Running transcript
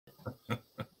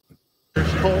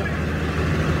Cole.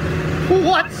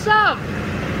 What's up?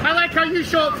 I like how you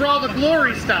show up for all the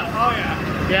glory stuff. Oh,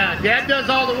 yeah. Yeah, Dad does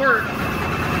all the work.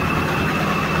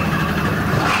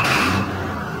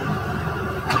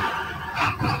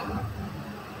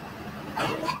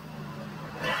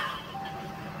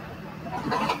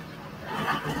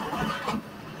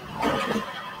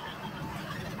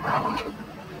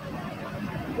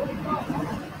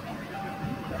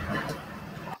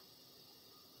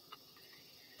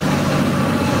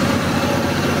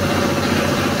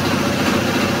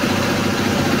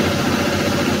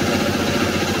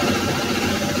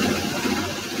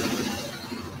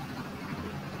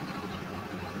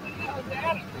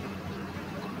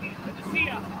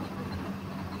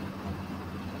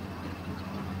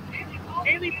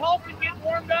 Haley Paulson getting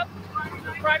warmed up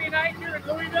for Friday night here in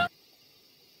Louisville.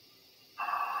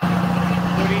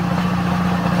 Woody,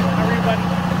 how are you, buddy?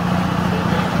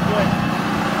 Good.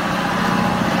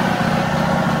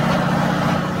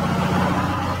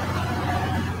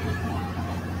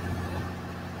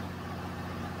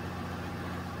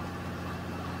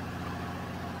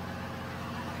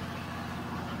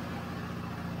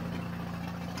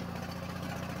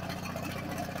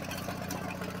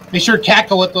 They sure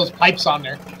tackle with those pipes on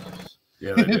there.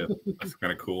 Yeah, they do. That's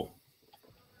kind of cool.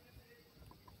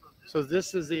 So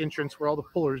this is the entrance where all the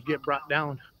pullers get brought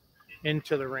down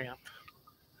into the ramp.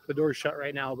 The door's shut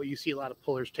right now, but you see a lot of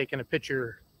pullers taking a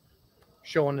picture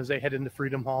showing as they head into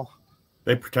Freedom Hall.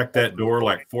 They protect that door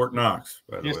like Fort Knox,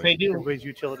 by the Yes, way. they do. Everybody's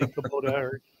utility Kubota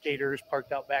or Gators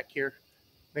parked out back here.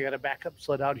 They got a backup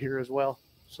sled out here as well.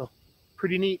 So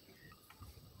pretty neat.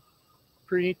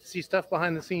 Pretty neat to see stuff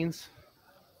behind the scenes.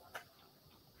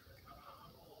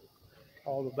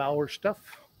 All the Bauer stuff.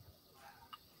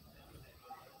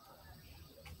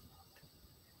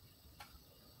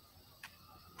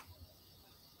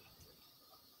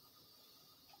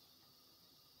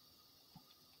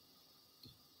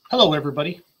 Hello,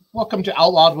 everybody. Welcome to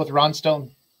Outlawed with Ron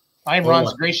Stone. I'm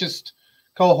Ron's gracious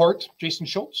cohort, Jason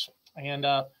Schultz, and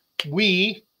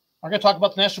we are going to talk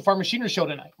about the National Farm Machinery Show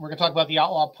tonight. We're going to talk about the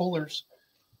Outlaw Pullers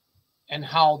and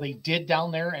how they did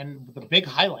down there, and the big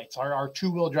highlights are our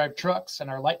two-wheel drive trucks and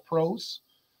our light pros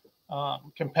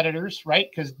competitors, right?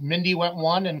 Because Mindy went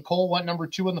 1 and Cole went number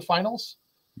 2 in the finals.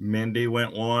 Mindy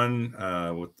went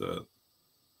 1 with the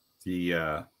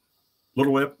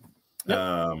Little Whip. Yep.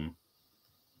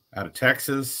 Out of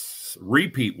Texas,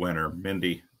 repeat winner,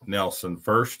 Mindy Nelson,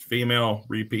 first female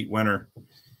repeat winner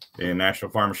in National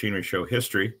Farm Machinery Show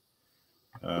history.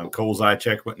 Cole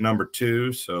Zychek went number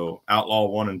 2, so Outlaw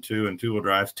 1 and 2 in two-wheel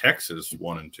drives. Texas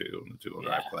 1 and 2 in the two-wheel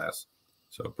drive class.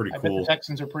 So pretty cool. I bet the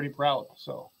Texans are pretty proud.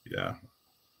 So yeah,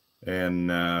 and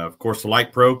of course the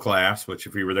light pro class, which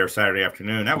if you were there Saturday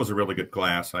afternoon, that was a really good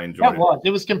class. I enjoyed it.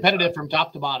 It was competitive from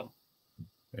top to bottom.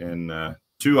 And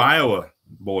 2 Iowa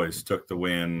boys took the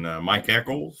win. Mike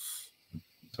Eccles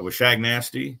with Shag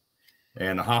Nasty,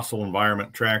 and the Hostile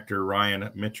Environment tractor, Ryan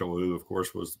Mitchell, who, of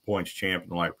course, was the points champ in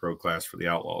the light pro class for the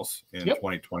Outlaws in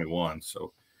 2021.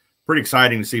 So pretty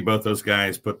exciting to see both those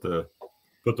guys put the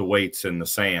weights in the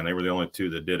sand. They were the only 2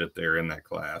 that did it there in that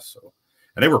class. So,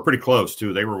 and they were pretty close,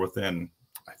 too. They were within,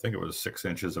 I think it was 6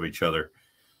 inches of each other.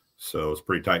 So it was a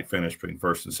pretty tight finish between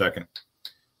first and second.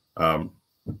 Our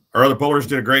other pullers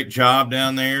did a great job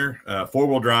down there.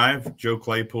 4-wheel drive, Joe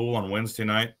Claypool on Wednesday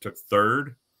night took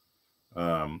 3rd.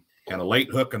 And a late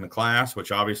hook in the class,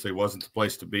 which obviously wasn't the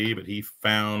place to be, but he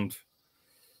found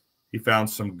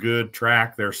some good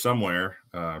track there somewhere.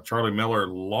 Charlie Miller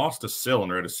lost a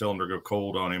cylinder, had a cylinder go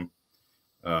cold on him.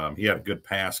 He had a good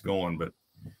pass going, but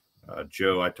I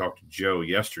talked to Joe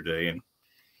yesterday, and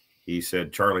he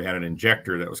said Charlie had an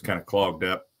injector that was kind of clogged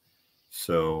up,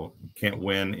 so can't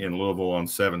win in Louisville on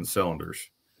 7 cylinders.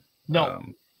 No.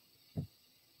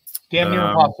 Damn near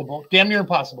impossible. Damn near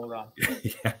impossible, Ron.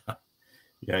 Yeah.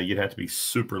 Yeah, you'd have to be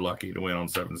super lucky to win on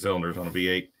 7 cylinders on a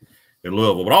V8 in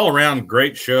Louisville. But all around,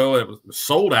 great show. It was a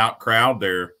sold-out crowd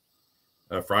there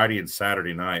Friday and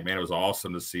Saturday night. Man, it was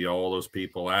awesome to see all those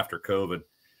people after COVID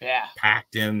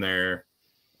packed in there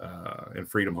in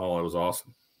Freedom Hall. It was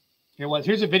awesome. It was.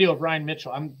 Here's a video of Ryan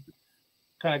Mitchell. I'm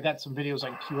kind of got some videos I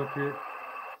can queue up here.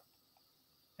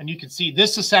 And you can see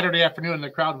this is Saturday afternoon, and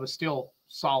the crowd was still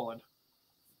solid.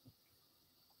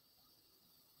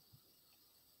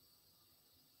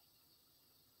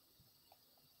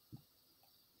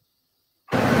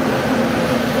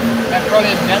 That front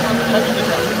end never touched the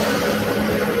ground.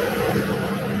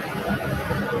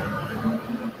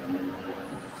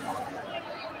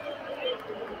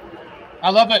 I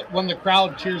love it when the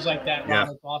crowd cheers like that. Yeah.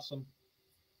 That's awesome.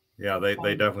 Yeah, they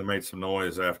definitely made some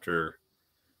noise after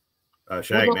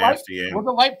Shag Nasty. Were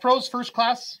the light pros first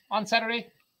class on Saturday?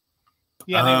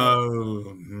 Yeah.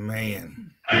 Oh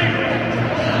man.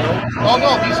 Oh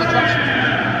no, diesel trucks.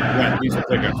 Yeah, diesel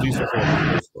pickups, diesel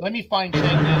pickups. Let me find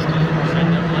Shag Nasty.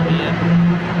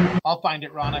 I'll find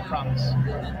it, Ron. I promise.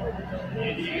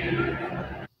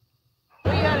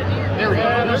 There we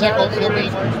go. There's Eccles. He'll be.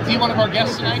 Is he one of our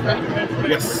guests tonight, right?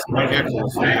 Yes, Mike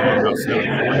Eccles. Now,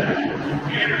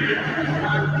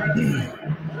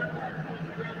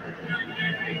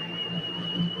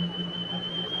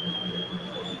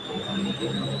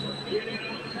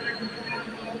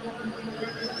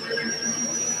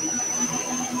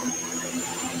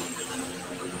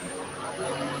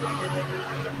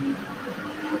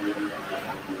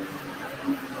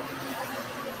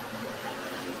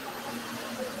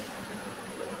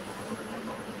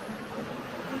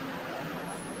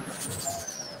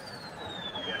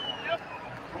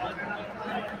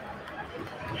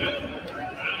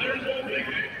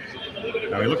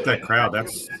 look at that crowd.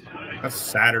 That's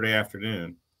Saturday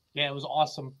afternoon. Yeah, it was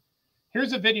awesome.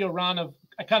 Here's a video, Ron, of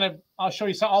I'll show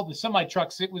you all the semi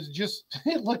trucks. It was just,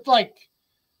 it looked like,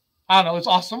 I don't know, it's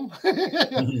awesome.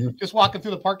 Just walking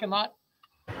through the parking lot.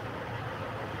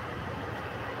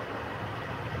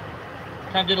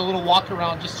 Kind of did a little walk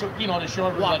around just so, to show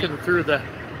everybody. Walking through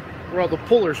where all the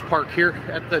pullers park here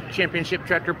at the Championship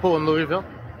Tractor Pull in Louisville.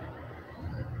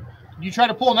 You try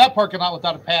to pull in that parking lot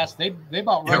without a pass, they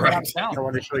about run out of town. I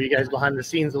want to show you guys behind the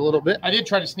scenes a little bit. I did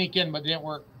try to sneak in, but it didn't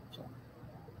work. So.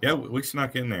 Yeah, we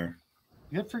snuck in there.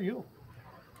 Good for you.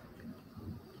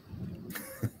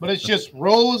 But it's just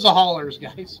rows of haulers,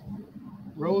 guys.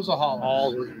 Rows of haulers.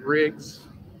 All the rigs.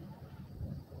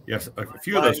 Yes, a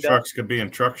few of those trucks could be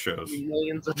in truck shows.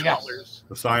 Millions of dollars.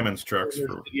 The Simons trucks, their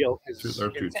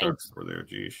two trucks were there.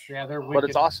 Geez. Yeah, they're wicked. But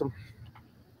it's awesome.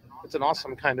 It's an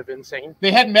awesome kind of insane.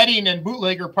 They had Medding and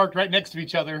Bootlegger parked right next to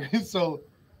each other, so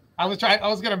I was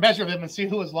going to measure them and see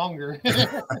who was longer. There's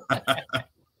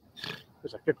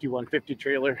a 5150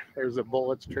 trailer. There's a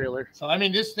Bullets trailer. So I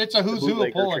mean, it's a who's who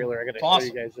of pulling. Trailer. I got to show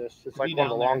you guys this. It's like one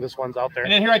of the longest ones out there.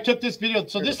 And then here I took this video.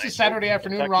 So this is Saturday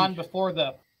afternoon, Ron, before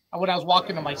when I was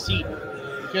walking to my seat.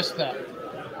 It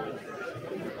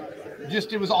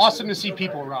was awesome to see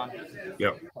people, Ron.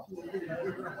 Yep.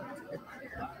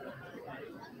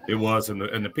 It was, and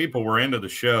the people were into the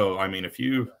show. I mean, if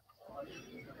you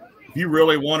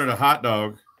really wanted a hot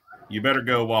dog, you better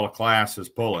go while a class is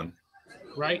pulling,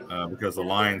 right? Because the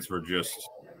lines were just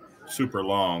super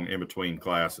long in between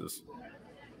classes.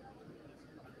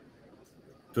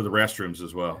 To the restrooms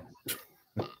as well.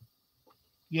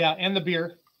 Yeah, and the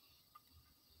beer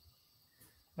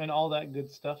and all that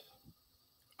good stuff.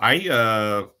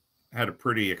 I had a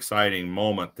pretty exciting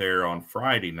moment there on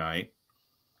Friday night.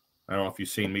 I don't know if you've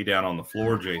seen me down on the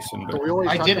floor, Jason. But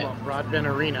I didn't. Broadbent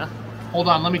Arena. Hold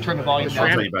on, let me turn the volume down.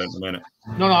 I'll tell you about it in a minute.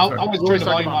 No, I was turning the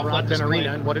volume off. Broadbent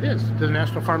Arena and what it is. The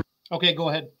National Farm. Okay, go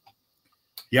ahead.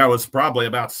 Yeah, it was probably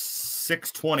about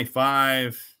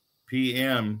 6:25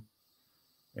 p.m.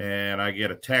 and I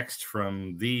get a text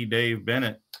from the Dave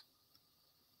Bennett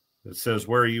that says,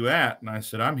 "Where are you at?" And I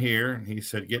said, "I'm here." And he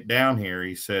said, "Get down here."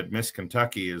 He said, "Miss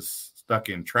Kentucky is stuck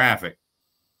in traffic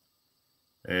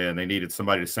and they needed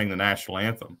somebody to sing the national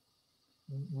anthem."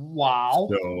 Wow.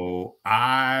 So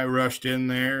I rushed in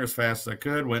there as fast as I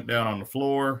could, went down on the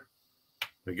floor.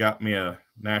 They got me a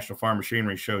National Farm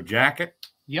Machinery Show jacket.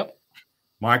 Yep.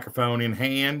 Microphone in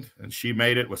hand, and she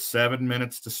made it with 7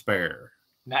 minutes to spare.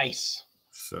 Nice.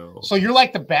 So you're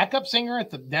like the backup singer at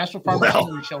the National Farm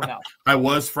Machinery Show now. I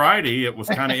was Friday. It was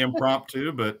kind of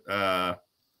impromptu, but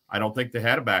I don't think they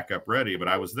had a backup ready, but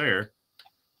I was there.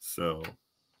 So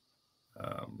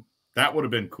that would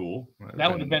have been cool. That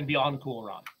would have been beyond cool,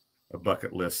 Ron. A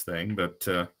bucket list thing, but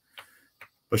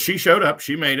she showed up.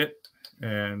 She made it,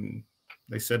 and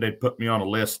they said they'd put me on a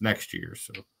list next year.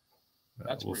 So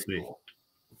we'll see. Cool.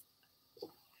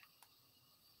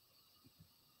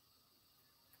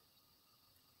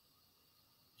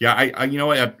 Yeah, I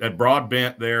at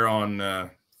Broadbent there on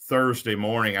Thursday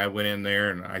morning, I went in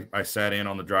there and I sat in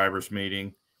on the driver's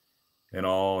meeting and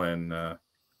all, and I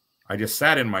just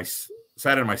sat in my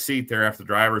seat there after the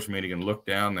driver's meeting and looked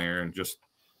down there and just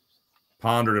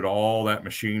pondered at all that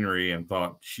machinery and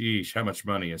thought, "Sheesh, how much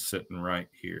money is sitting right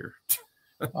here?"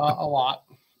 A lot,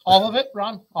 all of it,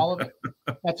 Ron, all of it.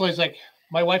 That's always like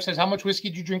my wife says, "How much whiskey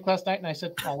did you drink last night?" And I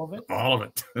said, "All of it, all of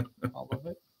it, all of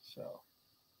it." So.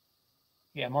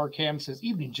 Yeah, Mark Ham says,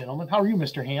 "Evening, gentlemen. How are you,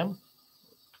 Mr. Ham?"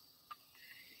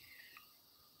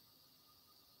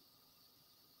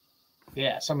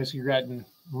 Yeah, somebody's regretting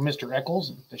Mr. Eccles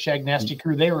and the Shag Nasty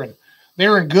crew. They were in they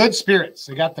were in good spirits.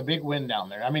 They got the big win down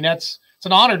there. I mean, it's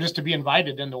an honor just to be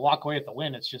invited and to walk away with the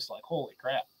win. It's just like, holy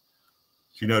crap.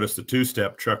 You noticed the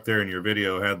two-step truck there in your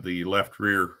video had the left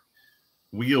rear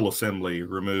wheel assembly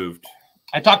removed.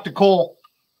 I talked to Cole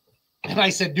and I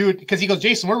said, dude, because he goes,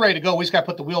 Jason, we're ready to go. We just got to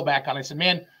put the wheel back on. I said,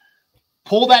 man,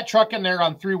 pull that truck in there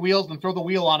on 3 wheels and throw the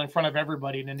wheel on in front of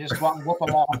everybody and then just go out and whoop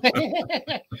them all.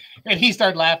 And he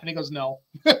started laughing. He goes, no.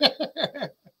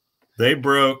 They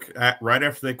broke right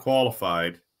after they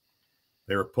qualified.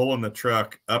 They were pulling the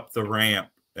truck up the ramp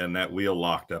and that wheel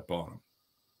locked up on him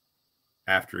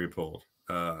after he pulled.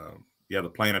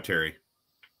 The planetary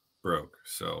broke.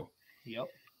 So, yep.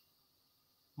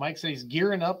 Mike said he's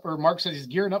gearing up, or Mark says he's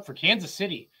gearing up for Kansas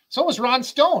City. So was Ron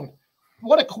Stone.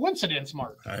 What a coincidence,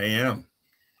 Mark. I am.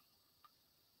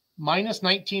 Minus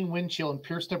 19 wind chill in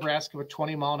Pierce, Nebraska with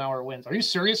 20-mile-an-hour winds. Are you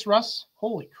serious, Russ?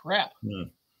 Holy crap.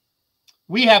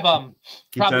 We have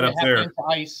Keep that up there.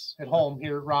 Ice at home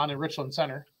here, Ron, in Richland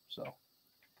Center. So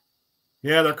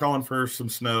yeah, they're calling for some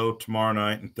snow tomorrow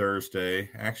night and Thursday.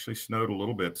 Actually snowed a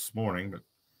little bit this morning,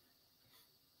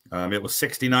 but it was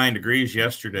 69 degrees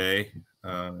yesterday.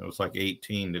 It was like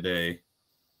 18 today.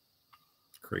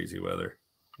 Crazy weather.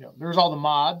 Yeah, there's all the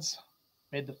mods.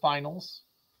 Made the finals.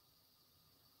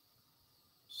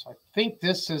 So I think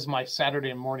this is my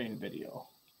Saturday morning video.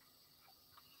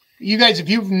 You guys, if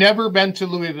you've never been to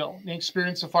Louisville and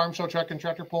experienced a farm show truck and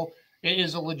tractor pull, it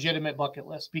is a legitimate bucket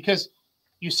list because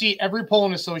you see every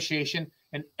pulling association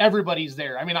and everybody's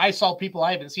there. I mean, I saw people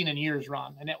I haven't seen in years,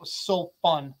 Ron, and it was so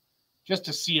fun just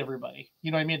to see everybody.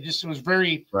 You know what I mean? It was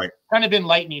very kind of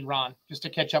enlightening, Ron, just to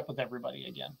catch up with everybody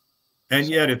again. And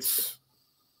yet it's,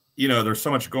 there's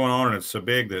so much going on and it's so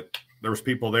big that there was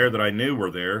people there that I knew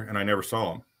were there and I never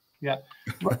saw them. Yeah.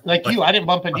 Like you, I didn't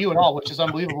bump into you at all, which is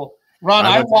unbelievable. Ron,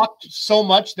 I walked so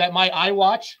much that my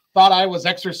iWatch thought I was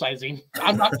exercising.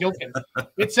 I'm not joking.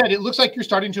 It said, it looks like you're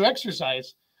starting to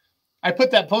exercise. I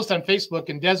put that post on Facebook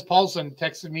and Des Paulson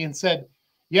texted me and said,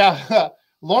 yeah,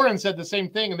 Lauren said the same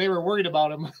thing and they were worried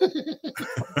about him.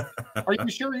 Are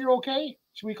you sure you're okay?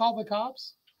 Should we call the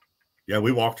cops? Yeah,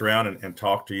 we walked around and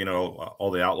talked to, all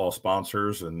the Outlaw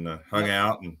sponsors and hung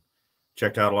out and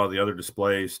checked out a lot of the other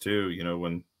displays too,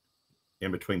 when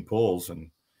in between pulls,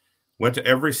 and went to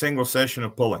every single session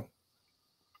of pulling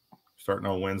starting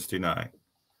on Wednesday night.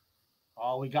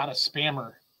 Oh, we got a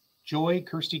spammer. Joy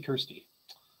Kirsty.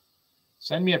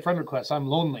 Send me a friend request. I'm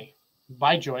lonely.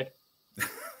 Bye, Joy.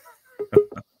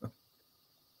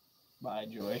 Bye,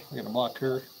 Joy. We're going to block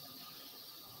her.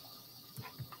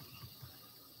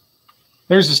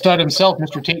 There's the stud himself,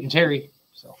 Mr. Tate and Terry.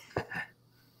 So,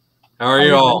 how are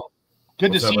you all?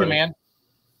 Good to see you, man.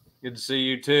 Good to see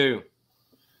you too.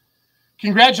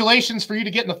 Congratulations for you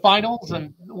to get in the finals,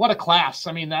 and what a class.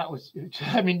 I mean,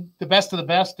 the best of the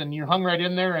best, and you hung right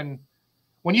in there. And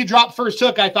when you dropped first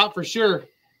hook, I thought for sure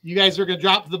you guys were going to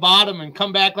drop to the bottom and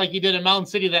come back like you did in Mountain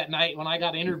City that night when I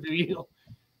got to interview you.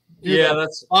 Yeah,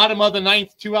 that's bottom of the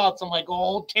 9th, 2 outs. I'm like,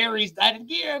 oh, Terry's that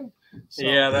again. So,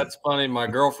 yeah, that's funny. My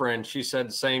girlfriend, she said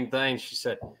the same thing. She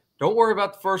said, don't worry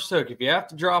about the first hook. If you have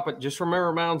to drop it, just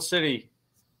remember Mountain City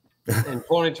in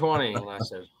 2020. And I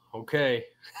said, okay.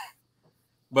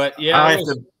 But yeah, I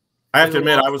have to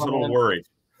admit, I was a little worried.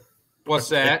 What's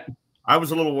that? I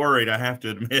was a little worried, I have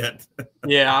to admit.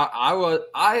 Yeah, I was.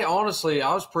 I honestly,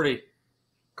 I was pretty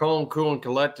calm, cool, and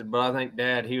collected. But I think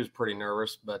Dad, he was pretty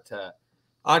nervous. But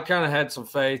I kind of had some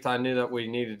faith. I knew that we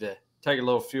needed to take a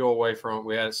little fuel away from it.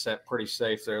 We had it set pretty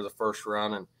safe there the first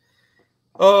run,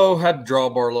 and had to draw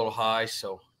bar a little high,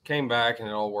 so came back and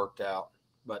it all worked out.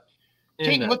 But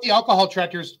Tate, with the alcohol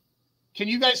tractors, can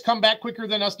you guys come back quicker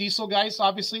than us diesel guys,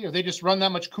 obviously? Or they just run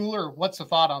that much cooler? What's the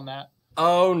thought on that?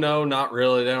 Oh, no, not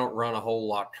really. They don't run a whole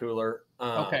lot cooler.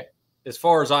 Okay. As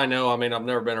far as I know, I mean, I've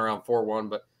never been around 4.1,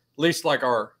 but at least like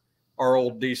our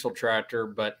old diesel tractor.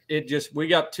 But we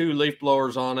got 2 leaf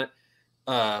blowers on it.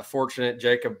 Fortunate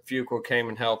Jacob Fuqua came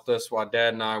and helped us while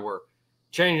Dad and I were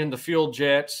changing the fuel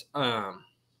jets.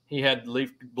 He had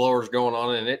leaf blowers going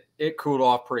on, and it cooled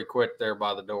off pretty quick there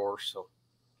by the door. So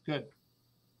good.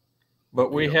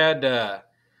 But we had a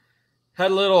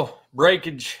little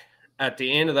breakage at the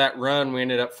end of that run. We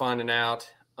ended up finding out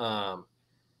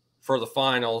for the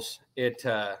finals. It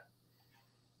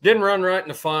didn't run right in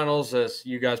the finals, as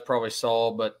you guys probably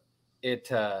saw, but it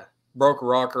broke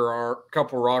a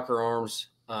couple rocker arms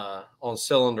on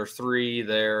cylinder 3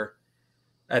 there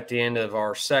at the end of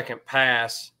our second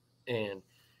pass. And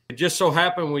it just so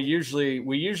happened we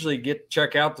usually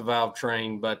check out the valve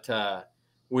train, but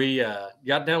we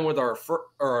got done with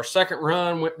our second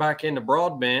run, went back into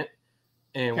Broadbent,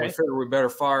 and we figured we better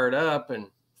fire it up. And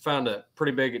found a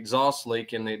pretty big exhaust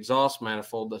leak in the exhaust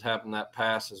manifold that happened that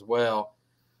pass as well.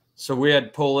 So we had to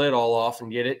pull it all off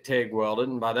and get it TIG welded.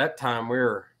 And by that time we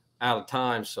were out of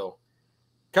time. So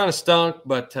kind of stunk,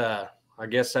 but I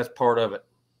guess that's part of it.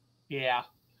 Yeah.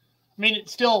 I mean, it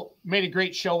still made a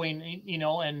great showing,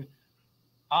 and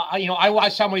I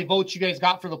watched how many votes you guys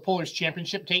got for the Pullers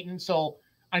Championship, Tayton. So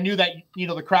I knew that,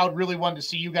 the crowd really wanted to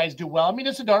see you guys do well. I mean,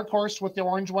 it's a dark horse with the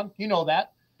orange one. You know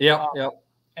that. Yeah.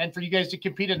 And for you guys to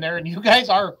compete in there, and you guys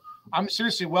are, I'm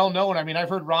seriously well known. I mean, I've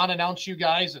heard Ron announce you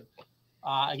guys, and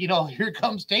here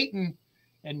comes Tayton,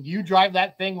 and you drive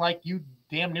that thing like you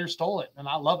damn near stole it, and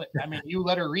I love it. I mean, you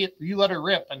let her rip,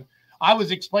 and I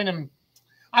was explaining,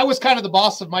 I was kind of the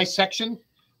boss of my section,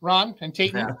 Ron and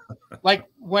Tayton, like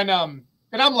when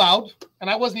and I'm loud, and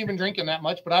I wasn't even drinking that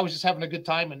much, but I was just having a good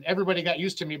time, and everybody got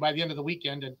used to me by the end of the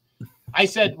weekend. And I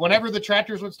said, whenever the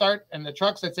tractors would start and the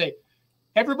trucks, I'd say,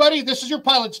 everybody, this is your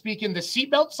pilot speaking. The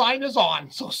seatbelt sign is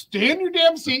on. So stay in your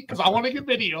damn seat because I want to get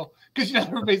video because,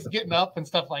 everybody's getting up and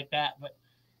stuff like that. But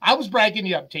I was bragging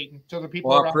you up, Tayton, to the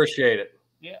people. Well, I appreciate it.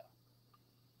 Yeah.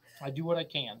 I do what I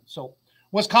can. So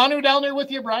was Conu down there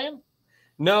with you, Brian?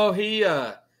 No, he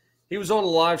was on the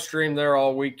live stream there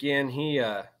all weekend. He's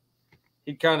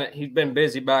been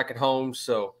busy back at home,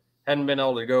 so hadn't been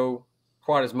able to go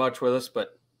quite as much with us,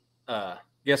 but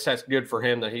guess that's good for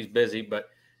him that he's busy. But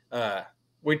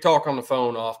we talk on the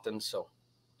phone often, so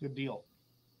good deal.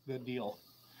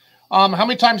 How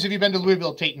many times have you been to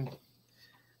Louisville, Tayton?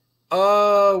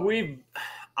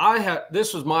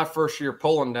 This was my first year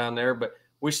pulling down there, but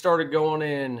we started going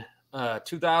in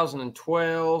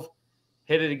 2012,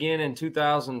 hit it again in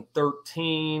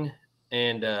 2013,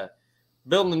 and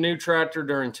building a new tractor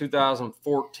during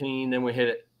 2014. Then we hit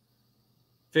it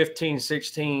 15,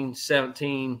 16,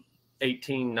 17,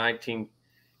 18, 19,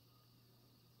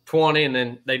 20, and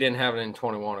then they didn't have it in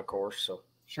 21, of course. So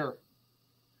sure.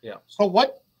 Yeah. So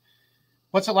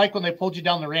what's it like when they pulled you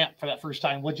down the ramp for that first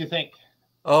time? What'd you think?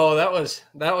 Oh, that was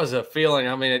a feeling.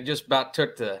 I mean, it just about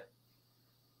took the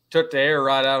air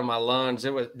right out of my lungs.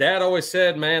 It was, Dad always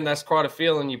said, man, that's quite a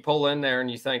feeling. You pull in there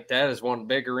and you think that is one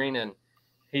big arena. And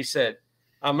he said,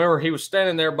 I remember he was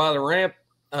standing there by the ramp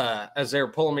as they were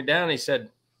pulling me down. He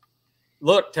said,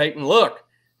 look, Tayton, look.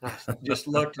 And I just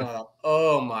looked and I thought,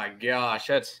 oh my gosh,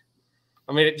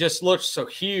 it just looked so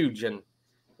huge. And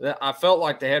I felt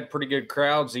like they had pretty good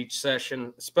crowds each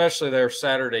session, especially their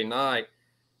Saturday night.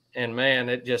 And man,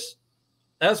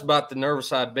 that's about the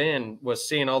nervous I'd been, was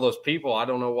seeing all those people. I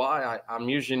don't know why. I'm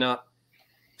usually not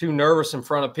too nervous in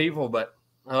front of people, but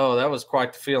that was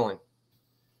quite the feeling.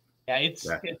 Yeah,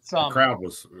 the crowd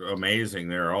was amazing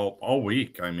there all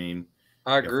week. I mean,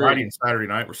 I agree. Friday and Saturday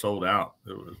night were sold out.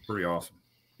 It was pretty awesome.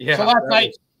 Yeah. So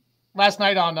last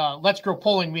night on Let's Grow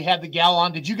Pulling, we had the gal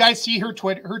on. Did you guys see her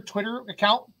Twitter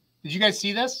account? Did you guys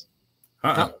see this?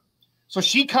 So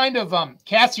she kind of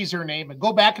Cassie's her name, and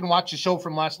go back and watch the show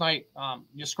from last night.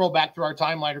 You scroll back through our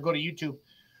timeline or go to YouTube.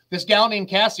 This gal named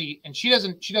Cassie, and she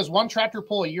does one tractor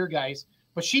pull a year, guys,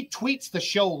 but she tweets the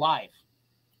show live.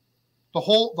 The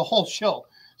whole show.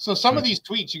 So some of these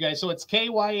tweets, you guys, so it's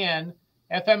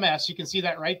KYNFMS. You can see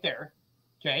that right there.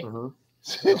 Okay. Mm-hmm.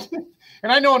 And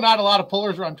I know not a lot of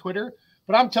pullers are on Twitter,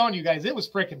 but I'm telling you guys, it was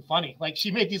freaking funny. Like, she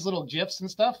made these little GIFs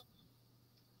and stuff.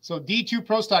 So D2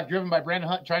 Pro Stock driven by Brandon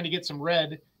Hunt trying to get some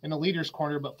red in the leader's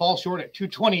corner, but falls short at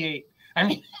 228. I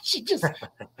mean, she just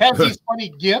has these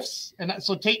funny GIFs. And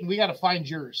so Tayton, we got to find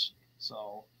yours.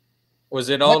 So was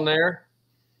it on there?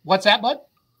 What's that, bud?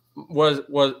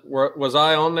 Was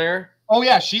I on there? Oh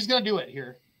yeah, she's gonna do it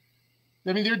here.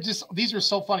 I mean, these are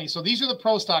so funny. So these are the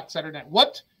Pro Stock Saturday night.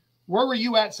 Where were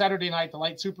you at Saturday night? The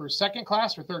Light Super, second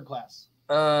class or third class?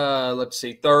 Let's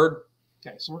see, third.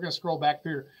 Okay, so we're gonna scroll back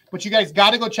through. But you guys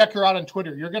got to go check her out on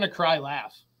Twitter. You're gonna cry,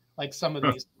 laugh like some of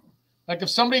these. Like if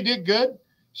somebody did good,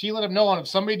 she let them know. And if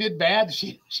somebody did bad,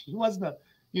 she wasn't a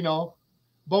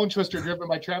bone twister driven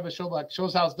by Travis Schobach.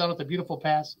 Shows how it's done with a beautiful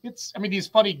pass. These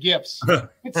funny gifts.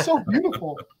 It's so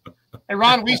beautiful. And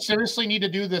Ron, we seriously need to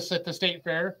do this at the state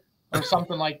fair or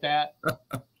something like that.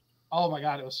 Oh my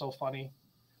God, it was so funny.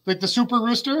 Like the Super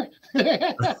Rooster.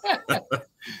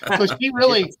 So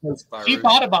she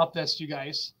thought about this, you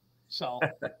guys. So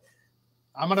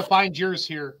I'm going to find yours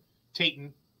here,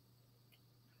 Tayton.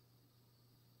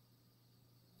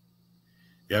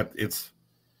 Yeah, it's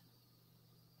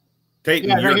Tayton.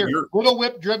 Yeah, right here. Little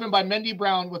whip driven by Mendy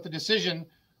Brown with the decision,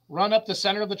 run up the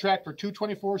center of the track for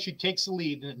 224. She takes the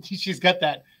lead, and she's got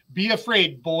that "Be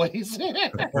afraid, boys."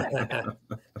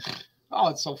 Oh,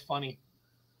 it's so funny.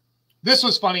 This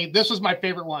was funny. This was my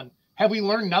favorite one. Have we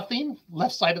learned nothing?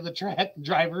 Left side of the track,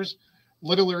 drivers.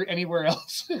 literally anywhere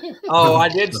else. Oh, I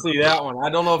did see that one. I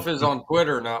don't know if it's on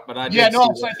Twitter or not, but I did. Yeah, no.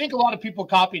 see So that. I think a lot of people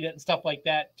copied it and stuff like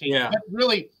that. Yeah. But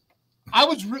really, I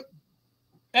was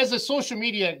as a social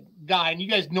media guy, and you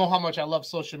guys know how much I love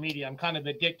social media. I'm kind of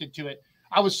addicted to it.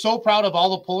 I was so proud of all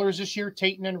the pullers this year,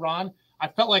 Tayton and Ron. I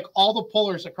felt like all the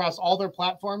pullers across all their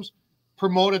platforms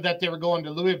promoted that they were going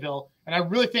to Louisville. And I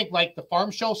really think like the Farm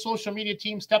Show social media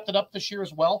team stepped it up this year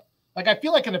as well. Like I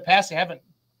feel like in the past they haven't,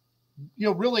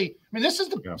 really. I mean, this is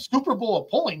the Super Bowl of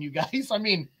pulling, you guys. I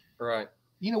mean, Right.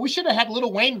 we should have had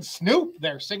Lil Wayne and Snoop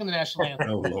there singing the national anthem.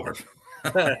 Oh Lord.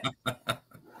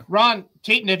 Ron,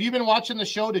 Tayton, have you been watching the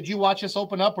show? Did you watch us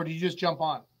open up, or did you just jump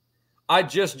on? I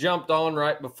just jumped on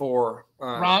right before.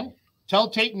 Ron, tell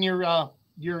Tayton your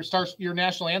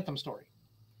national anthem story.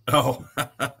 Oh,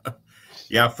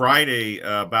 yeah. Friday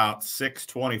about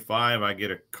 6:25, I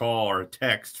get a call or a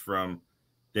text from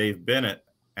Dave Bennett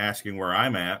asking where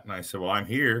I'm at, and I said, "Well, I'm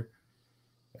here."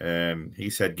 And he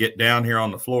said, "Get down here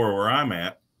on the floor where I'm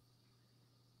at."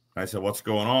 I said, "What's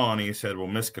going on?" He said, "Well,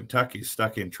 Miss Kentucky's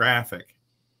stuck in traffic."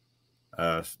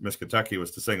 Miss Kentucky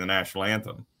was to sing the national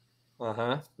anthem.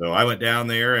 Uh-huh. So I went down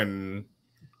there and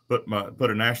put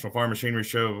a National Farm Machinery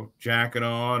Show jacket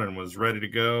on and was ready to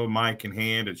go, mic in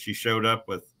hand, and she showed up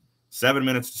with 7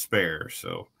 minutes to spare.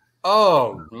 So,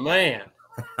 Oh man,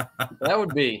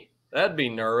 that'd be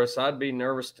nervous. I'd be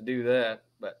nervous to do that,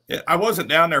 but yeah, I wasn't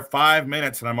down there 5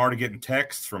 minutes, and I'm already getting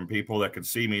texts from people that could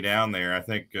see me down there. I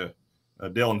think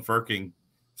Dylan Firking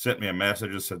sent me a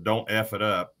message that said, "Don't F it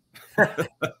up."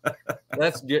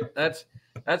 that's good. That's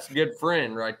a good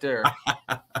friend right there.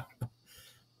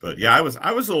 But yeah, I was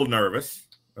a little nervous,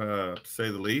 to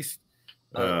say the least.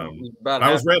 I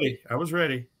was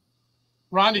ready.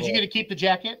 Ron, did you get to keep the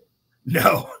jacket?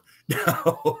 No.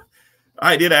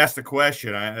 I did ask the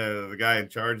question. The guy in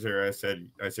charge there, I said,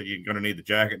 "You're going to need the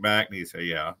jacket back?" And he said,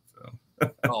 "Yeah." So.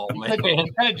 Oh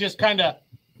You kind of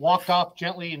walked off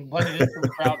gently and blended into the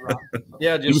crowd, Ron.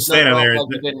 Yeah, He was just standing there. like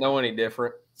you didn't know any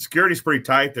different. Security's pretty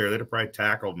tight there. They'd have probably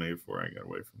tackled me before I got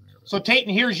away from there. So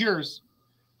Tayton, here's yours.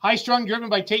 High strung, driven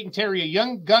by Tayton Terry, a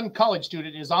young gun college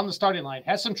student, is on the starting line.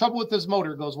 Has some trouble with his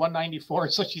motor, goes 194,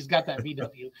 so she's got that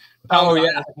VW. Oh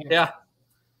yeah.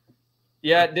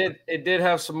 It did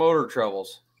have some motor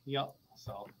troubles. Yeah.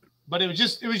 So, but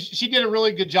she did a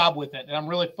really good job with it, and I'm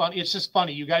really fun. It's just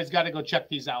funny. You guys got to go check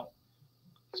these out.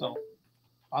 So,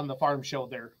 on the Farm Show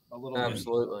there a little bit.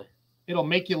 Absolutely. It'll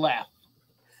make you laugh.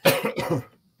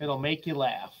 It'll make you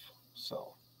laugh.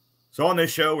 So on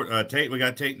this show, we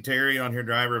got Tayton Terry on here,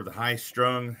 driver of the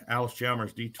high-strung Alice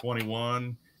Chalmers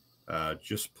D21.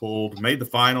 Just made the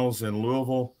finals in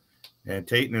Louisville. And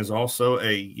Tayton is also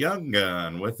a young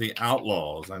gun with the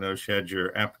Outlaws. I know she had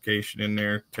your application in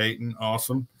there, Tayton.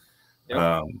 Awesome.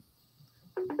 Yep.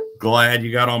 Glad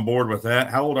you got on board with that.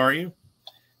 How old are you?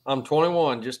 I'm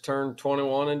 21. Just turned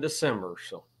 21 in December.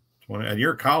 So 20. And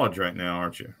you're at college right now,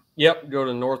 aren't you? Yep. Go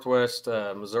to Northwest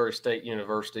Missouri State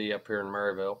University up here in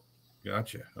Maryville.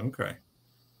 Gotcha. Okay.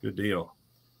 Good deal.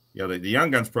 Yeah, the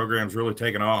Young Guns program is really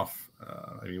taken off.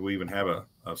 We even have a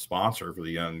sponsor for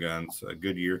the Young Guns,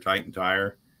 Goodyear Titan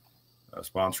Tire,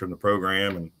 sponsoring the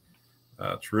program, and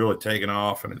it's really taken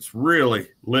off, and it's really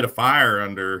lit a fire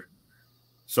under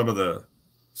some of the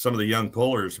young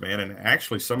pullers, man, and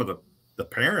actually some of the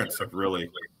parents have really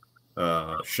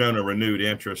shown a renewed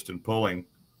interest in pulling,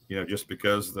 just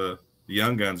because the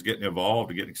Young Guns getting involved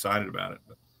and getting excited about it.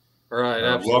 But, right,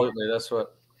 absolutely. That's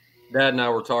what Dad and I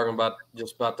were talking about,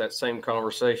 just about that same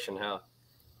conversation, how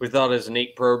we thought it was a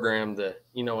neat program to,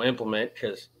 implement,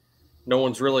 because no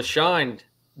one's really shined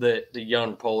the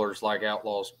young pullers like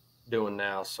Outlaws doing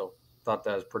now. So thought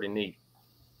that was pretty neat.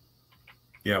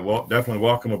 Yeah, well, definitely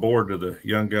welcome aboard to the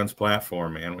Young Guns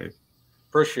platform, man. We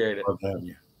appreciate it. Love having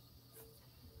you.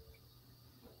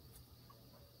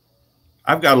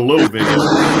 I've got a little video,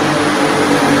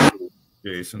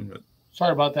 Jason. But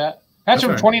sorry about that. That's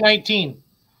from 2019.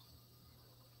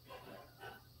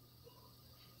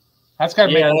 That's got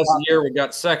to that's the year we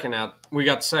got second out. We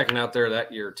got second out there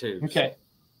that year too. Okay.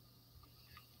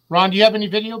 Ron, do you have any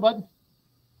video, bud?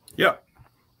 Yeah.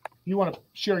 You want to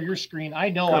share your screen? I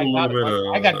know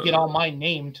I got to get all mine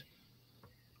named.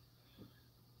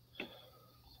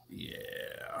 Yeah.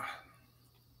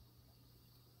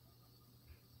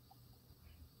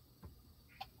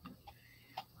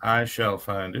 I shall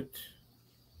find it.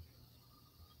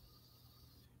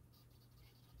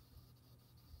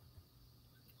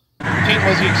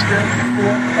 Was the experience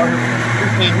before?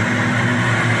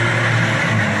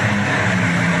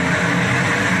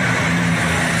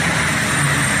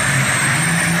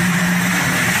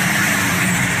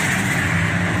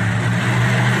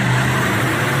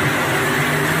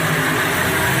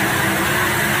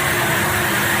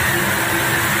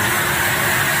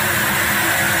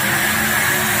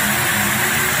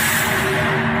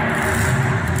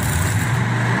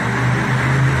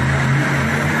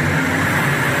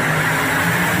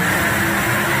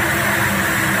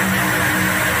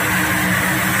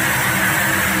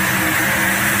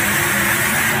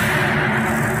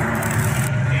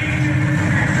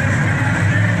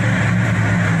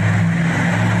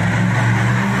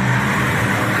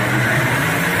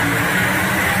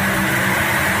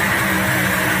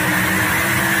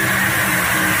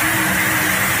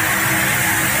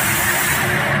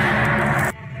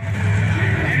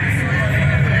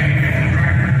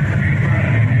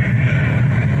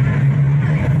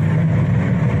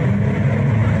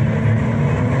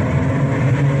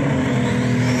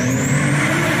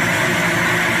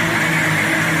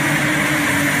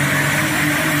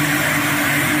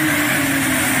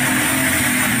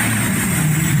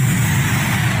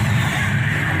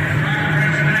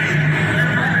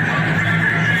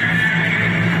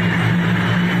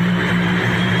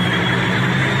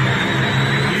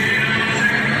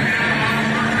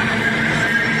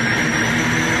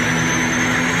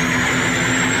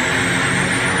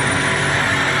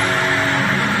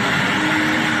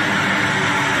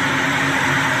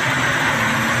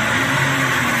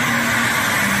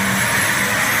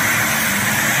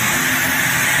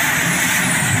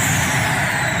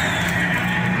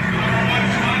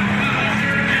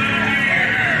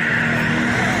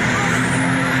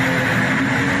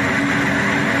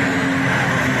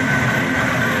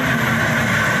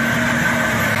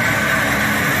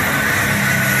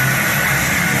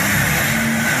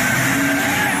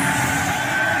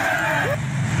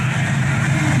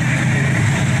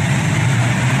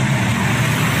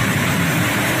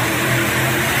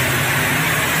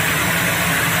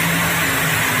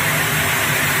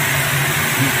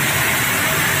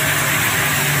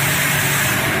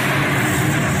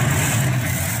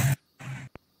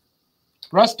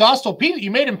 Russ Dostal, Pete,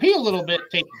 you made him pee a little bit.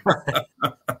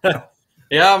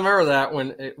 Yeah, I remember that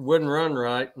when it wouldn't run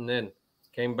right, and then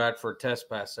came back for a test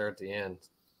pass there at the end.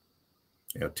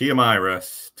 Yeah, TMI,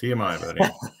 Russ. TMI, buddy.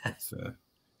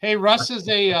 Hey, Russ is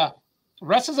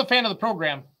a fan of the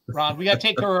program, Ron. We got to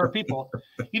take care of our people.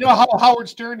 You know how Howard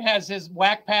Stern has his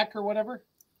whack pack or whatever?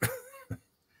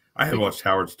 I haven't watched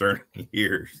Howard Stern in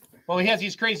years. Well, he has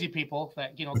these crazy people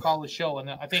that, call his show, and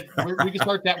I think we can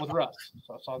start that with Russ.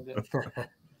 So it's all good.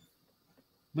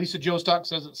 Lisa Jostock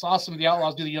says it's awesome the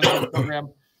Outlaws do the Young Guns program.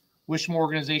 Wish more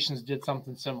organizations did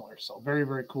something similar. So very,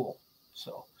 very cool.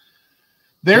 So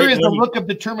there is a look of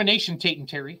determination, Tate and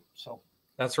Terry. So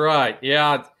that's right.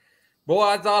 Yeah. Boy,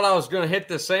 I thought I was going to hit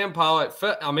the sand pile. It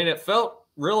felt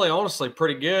really honestly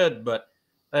pretty good, but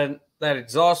that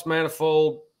exhaust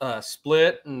manifold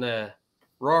split and the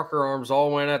rocker arms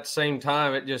all went at the same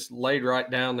time. It just laid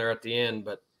right down there at the end.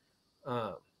 But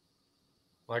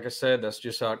like I said, that's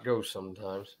just how it goes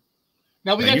sometimes.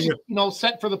 Now we got you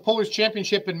set for the Pullers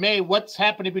Championship in May. What's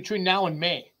happening between now and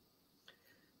May?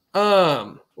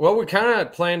 Well, we kind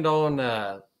of planned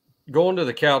on going to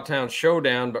the Cowtown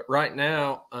Showdown, but right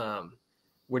now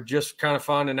we're just kind of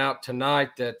finding out tonight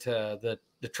that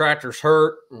the tractor's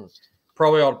hurt and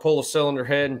probably ought to pull the cylinder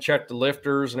head and check the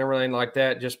lifters and everything like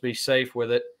that. Just be safe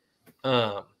with it.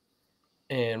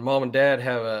 And Mom and Dad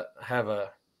have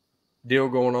a deal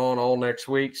going on all next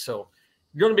week, so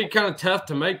it's going to be kind of tough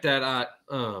to make that.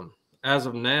 As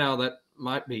of now, that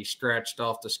might be scratched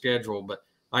off the schedule, but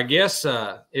I guess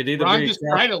it either. Ron just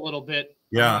cried a little bit.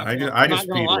 Yeah, I just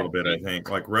peed a little bit. I think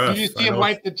like Russ. Did you see him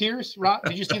wipe the tears? Ron,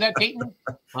 did you see that, Peyton?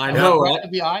 I know. Right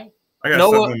of the eye. I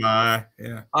got something in my eye.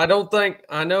 Yeah.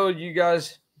 I know you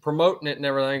guys promoting it and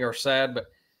everything are sad,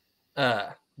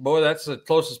 but boy, that's the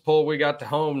closest pull we got to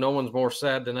home. No one's more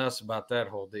sad than us about that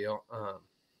whole deal.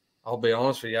 I'll be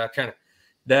honest with you.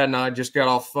 Dad and I just got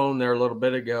off the phone there a little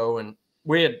bit ago, and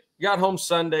we had got home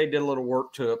Sunday, did a little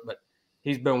work to it, but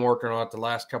he's been working on it the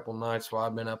last couple of nights while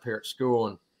I've been up here at school,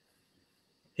 and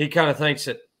he kind of thinks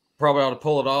that probably ought to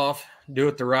pull it off, do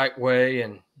it the right way,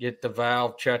 and get the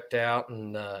valve checked out,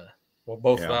 and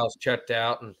both valves checked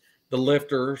out, and the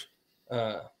lifters,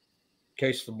 in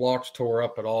case the blocks tore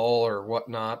up at all or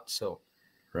whatnot. So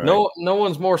right. No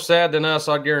one's more sad than us,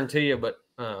 I guarantee you, but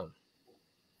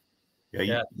you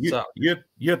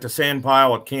hit the sand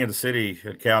pile at Kansas City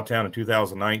at Cowtown in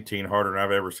 2019 harder than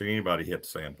I've ever seen anybody hit the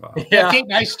sand pile. Yeah,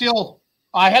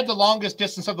 I had the longest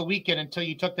distance of the weekend until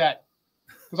you took that,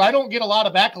 because I don't get a lot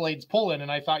of accolades pulling,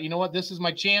 and I thought, you know what, this is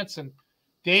my chance. And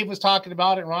Dave was talking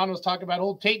about it, Ron was talking about it.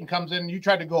 Old Tayton comes in, and you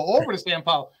tried to go over the sand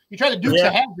pile. You tried to Dukes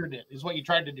of Hazzard it, is what you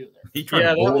tried to do there. He tried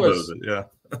to bulldoze it. Yeah,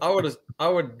 I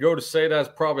would go to say that's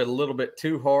probably a little bit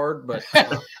too hard, but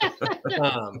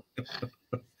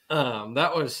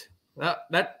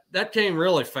that came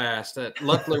really fast.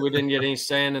 Luckily we didn't get any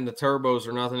sand in the turbos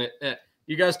or nothing.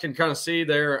 You guys can kind of see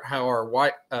there how our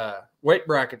weight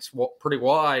bracket's pretty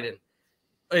wide, and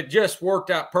it just worked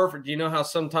out perfect. You know how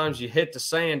sometimes you hit the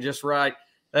sand just right,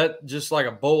 that just like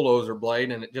a bulldozer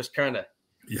blade, and it just kind of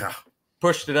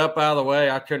pushed it up out of the way.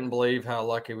 I couldn't believe how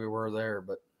lucky we were there,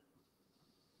 but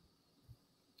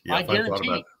I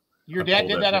guarantee your dad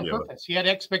did that on purpose. He had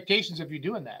expectations of you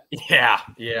doing that. Yeah.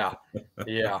 Yeah,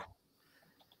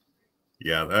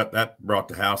 that brought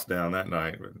the house down that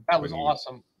night. That was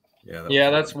awesome. Yeah,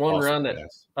 that's one awesome run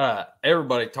that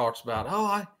everybody talks about.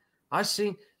 Oh, I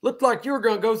seen looked like you were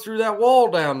going to go through that wall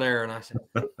down there, and I said,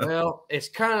 well, it's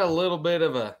kind of a little bit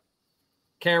of a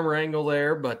camera angle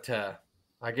there, but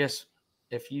I guess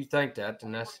if you think that,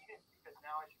 then that's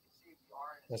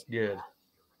good.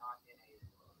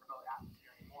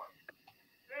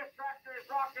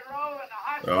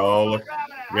 Oh, look,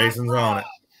 Jason's on it.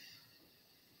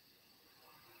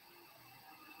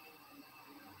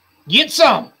 Get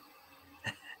some.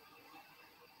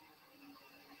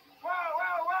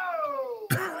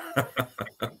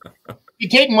 You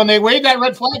taking when they wave that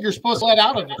red flag, you're supposed to let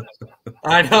out of it.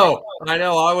 I know. I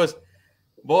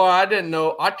didn't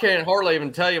know. I can't hardly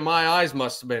even tell you. My eyes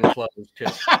must have been closed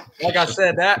because, like I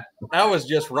said, that was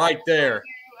just right there.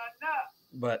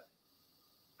 But.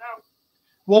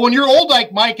 Well, when you're old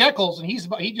like Mike Eccles, and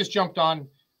he just jumped on,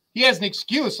 he has an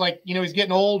excuse, like, he's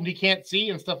getting old and he can't see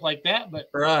and stuff like that. But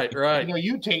right.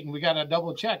 You Tayton, we got to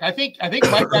double check. I think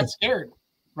Mike got scared.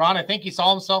 Ron, I think he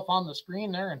saw himself on the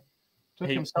screen there and took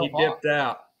himself off. He dipped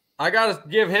out. I got to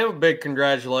give him a big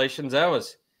congratulations. That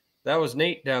was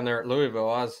neat down there at Louisville.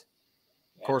 Of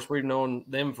course, we've known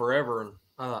them forever, and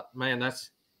I thought, man,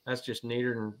 that's just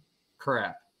neater than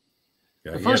crap.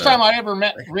 The first time I ever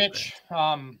met Rich.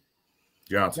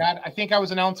 Johnson. I think I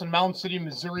was announcing Mound City,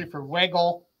 Missouri for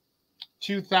Wegel,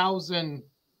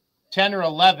 2010 or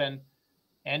 11,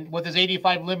 and with his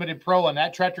 85 Limited Pro, and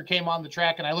that tractor came on the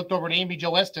track, and I looked over at Amy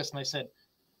Jo Estes and I said,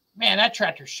 "Man, that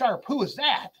tractor's sharp. Who is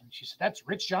that?" And she said, "That's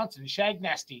Rich Johnson, Shag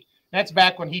Nasty." That's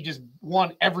back when he just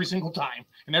won every single time,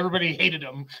 and everybody hated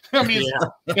him. I mean,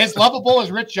 as lovable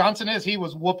as Rich Johnson is, he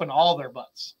was whooping all their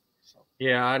butts. So.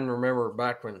 Yeah, I remember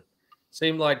back when it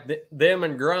seemed like them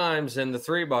and Grimes and the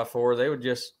 3x4, they would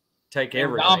just take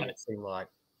everything. Dominant. It seemed like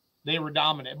they were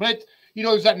dominant, but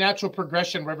there's that natural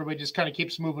progression where everybody just kind of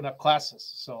keeps moving up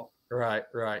classes. So right,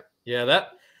 yeah. That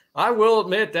I will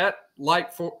admit that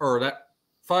that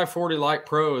 540 Light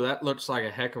Pro, that looks like a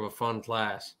heck of a fun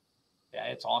class. Yeah,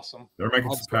 it's awesome. They're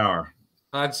making some power.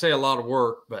 I'd say a lot of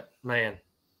work, but man,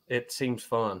 it seems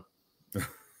fun.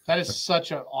 That is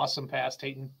such an awesome pass,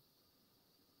 Tayton.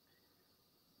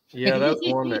 Yeah, that's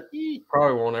one that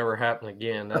probably won't ever happen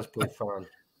again. That's pretty fun.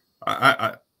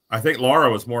 I think Laura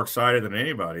was more excited than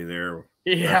anybody there.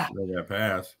 Yeah, that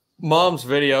pass. Mom's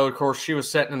video, of course, she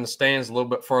was sitting in the stands a little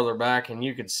bit further back, and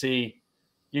you could see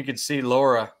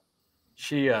Laura.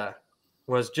 She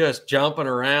was just jumping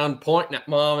around, pointing at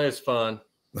Mom. It was fun.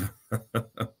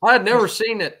 I had never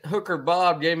seen it. Hooker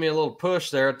Bob gave me a little push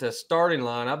there at the starting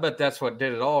line. I bet that's what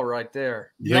did it all right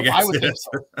there. Yep, I would think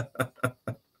so.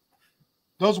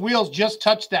 Those wheels just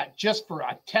touched that just for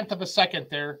a tenth of a second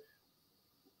there.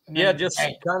 Yeah, just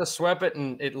kind of swept it,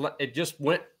 and it just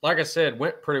went, like I said,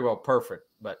 went pretty well perfect.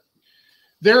 But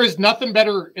there is nothing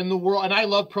better in the world, and I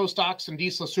love Pro Stocks and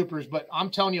Diesel Supers, but I'm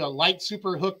telling you, a light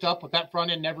super hooked up with that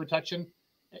front end never touching,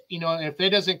 if it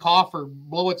doesn't cough or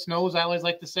blow its nose, I always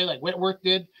like to say, like Whitworth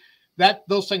did,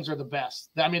 those things are the best.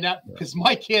 I mean, because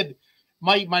my kid,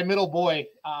 my middle boy,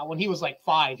 when he was like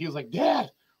 5, he was like,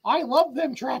 "Dad, I love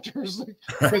them tractors,"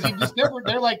 because he just never.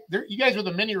 You guys are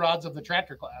the mini rods of the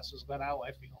tractor class. Is about how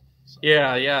I feel. So.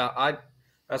 Yeah.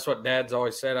 That's what Dad's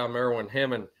always said. I remember when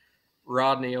him and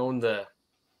Rodney owned the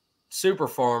Super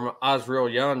Farm. I was real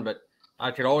young, but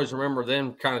I could always remember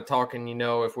them kind of talking.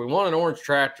 If we want an orange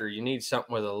tractor, you need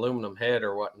something with an aluminum head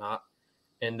or whatnot.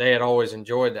 And they had always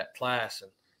enjoyed that class,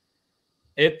 and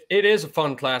it is a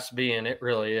fun class to be in. It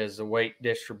really is. The weight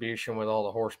distribution with all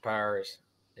the horsepower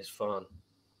is fun.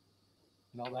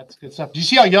 No, that's good stuff. Do you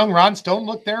see how young Ron Stone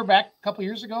looked there back a couple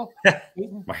years ago?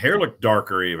 My hair looked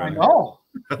darker even. I know.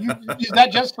 Is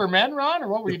that just for men, Ron, or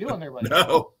what were you doing there, buddy?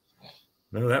 No,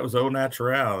 that was au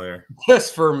naturel there.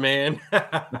 Just for men.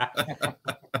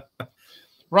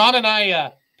 Ron and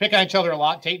I pick on each other a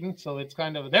lot, Tayton, so it's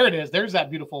kind of, there it is. There's that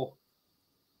beautiful.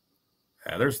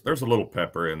 Yeah, there's a little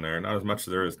pepper in there. Not as much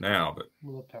as there is now, but a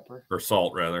little pepper. Or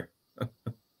salt, rather.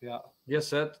 Yeah.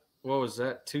 Yes, what was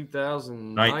that?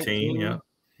 2019, yeah.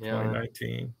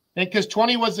 2019. And because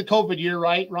 20 was the COVID year,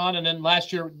 right, Ron? And then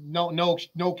last year, no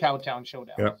Cowtown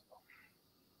Showdown. Yep.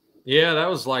 Yeah, that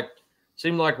was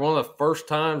seemed like one of the first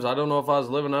times. I don't know if I was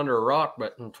living under a rock,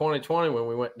 but in 2020 when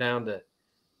we went down to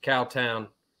Cowtown,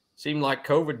 seemed like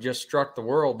COVID just struck the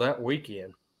world that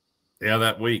weekend. Yeah,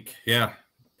 that week. Yeah.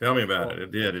 Tell me about it.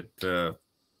 It did.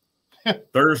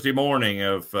 Thursday morning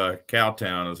of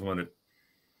Cowtown is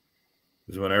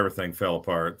when everything fell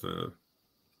apart.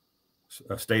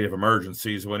 A state of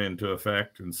emergencies went into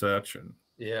effect and such. And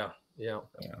yeah.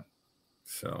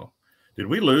 So, did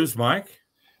we lose Mike?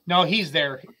 No, he's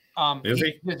there. Is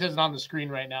he? This isn't on the screen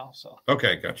right now. So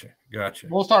okay, gotcha.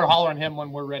 We'll start hollering him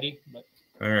when we're ready. But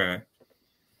all right,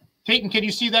 Tayton, can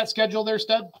you see that schedule there,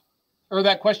 Stud? Or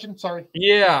that question? Sorry.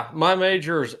 Yeah, my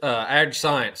major is ag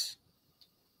science.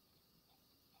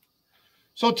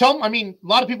 So a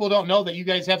lot of people don't know that you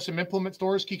guys have some implement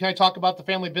stores. Can you kind of talk about the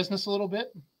family business a little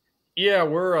bit? Yeah,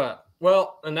 we're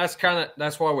and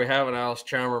that's why we have an Alice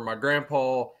Chalmer. My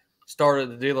grandpa started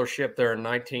the dealership there in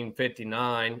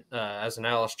 1959 as an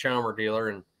Alice Chalmer dealer,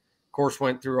 and of course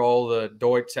went through all the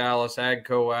Deutz Alice,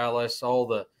 Agco Alice, all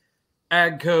the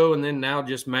Agco, and then now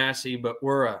just Massey. But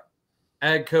we're a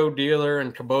Agco dealer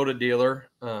and Kubota dealer.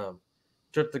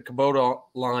 Took the Kubota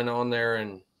line on there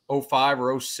in 05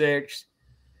 or 06.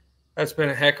 That's been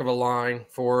a heck of a line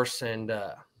for us, and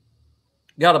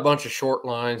got a bunch of short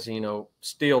lines,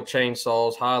 steel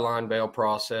chainsaws, high line bale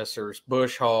processors,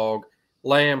 bush hog,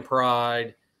 Land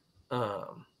Pride.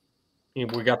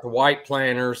 We got the white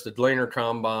planters, the Gleaner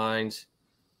combines.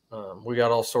 We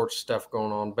got all sorts of stuff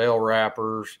going on, bale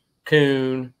wrappers,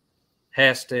 Kuhn,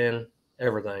 Heston,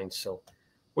 everything. So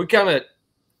we kind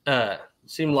of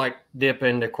seem like dip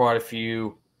into quite a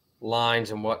few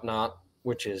lines and whatnot,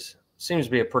 which seems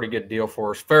to be a pretty good deal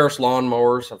for us. Ferris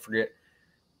lawnmowers, I forget,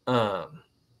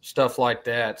 stuff like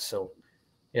that. So,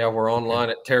 yeah, we're online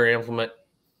at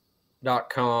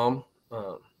terryimplement.com.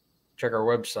 Check our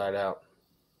website out.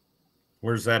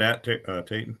 Where's that at,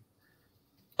 Tayton?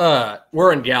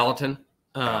 We're in Gallatin.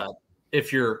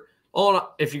 If you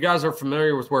guys are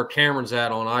familiar with where Cameron's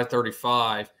at on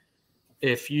I-35,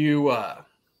 if you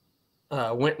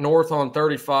went north on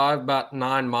 35 about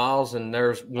 9 miles, and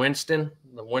there's Winston,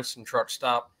 the Winston truck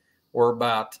stop, we're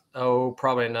about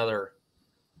probably another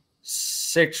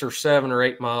 6 or 7 or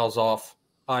 8 miles off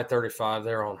I-35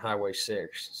 there on Highway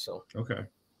 6. So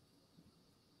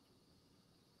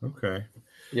Okay.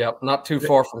 Yep, not too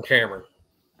far from Cameron.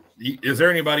 Is there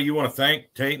anybody you want to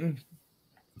thank, Tayton?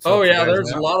 Oh yeah,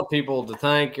 there's a lot of people to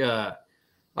thank. I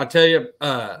tell you,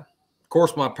 of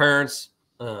course, my parents,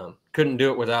 couldn't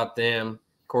do it without them.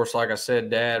 Of course, like I said,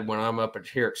 Dad, when I'm up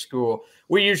here at school,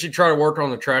 we usually try to work on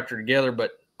the tractor together,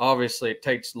 but obviously it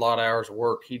takes a lot of hours of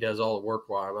work. He does all the work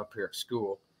while I'm up here at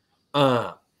school.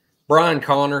 Brian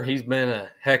Connor, he's been a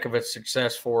heck of a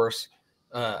success for us.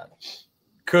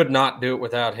 Could not do it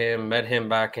without him. Met him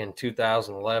back in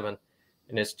 2011,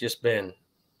 and it's just been,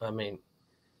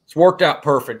 it's worked out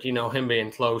perfect, him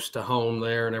being close to home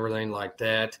there and everything like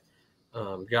that.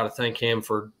 Got to thank him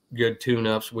for good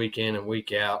tune-ups week in and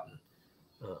week out,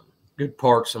 good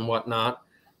parts and whatnot.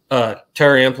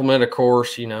 Terry Implement, of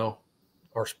course,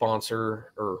 our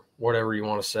sponsor or whatever you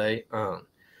want to say.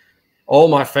 All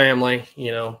my family,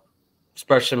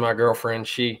 especially my girlfriend,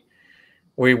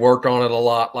 we worked on it a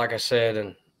lot, like I said,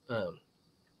 and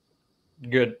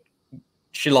good.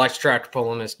 She likes tractor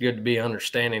pulling. It's good to be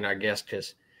understanding, I guess,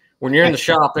 because when you're in the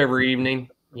shop every evening,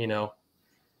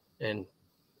 and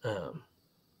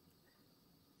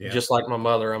just like my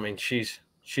mother,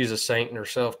 she's a saint in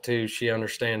herself too. She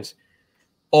understands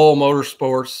all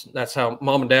motorsports. That's how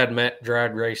Mom and Dad met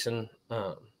drag racing.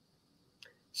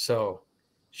 So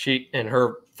she and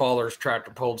her father's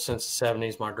tractor pulled since the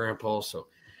 70s, my grandpa. So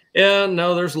yeah,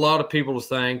 no, there's a lot of people to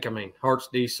thank. Hart's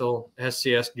Diesel,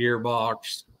 SCS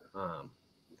Gearbox,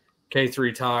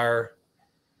 K3 Tire.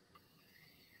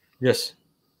 Yes,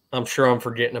 I'm sure I'm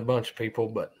forgetting a bunch of people,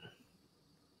 but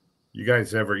you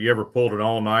guys ever pulled an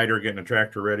all-nighter getting a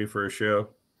tractor ready for a show?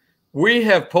 We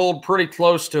have pulled pretty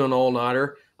close to an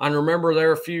all-nighter. I remember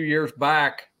there a few years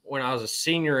back when I was a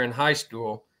senior in high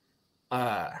school,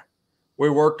 we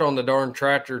worked on the darn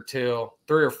tractor till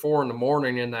 3 or 4 in the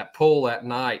morning, and that pull that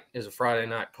night is a Friday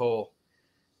night pull.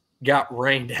 Got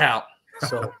rained out.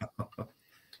 So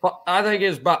I think it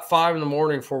was about 5 in the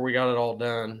morning before we got it all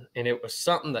done, and it was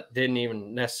something that didn't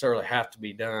even necessarily have to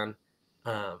be done.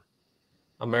 It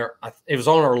was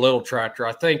on our little tractor.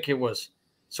 I think it was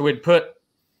 – so we had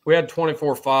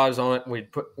 24.5s on it, and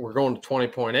we're going to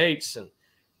 20.8s, and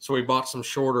so we bought some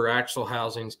shorter axle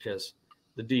housings because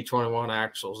the D21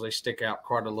 axles, they stick out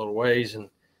quite a little ways, and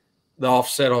the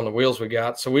offset on the wheels we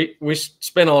got. So we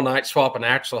spent all night swapping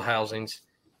axle housings.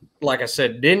 Like I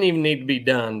said, didn't even need to be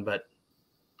done, but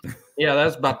yeah,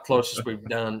 that's about the closest we've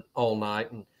done all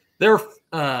night. And there,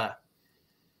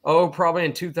 probably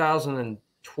in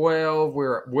 2012, we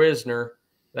were at Wisner.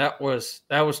 That was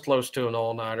close to an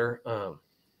all-nighter.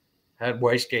 Had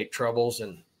wastegate troubles,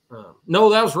 and no,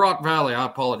 that was Rock Valley. I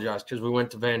apologize because we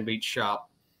went to Van Beach shop.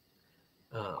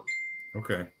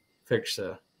 Okay. Fix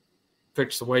the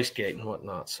wastegate and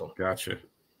whatnot. So gotcha.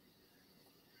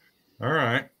 All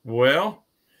right. Well,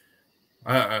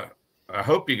 I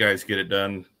hope you guys get it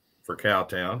done for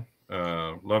Cowtown.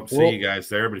 Love to see you guys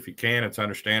there, but if you can, it's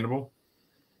understandable.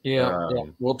 Yeah,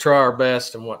 we'll try our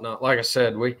best and whatnot. Like I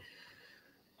said, we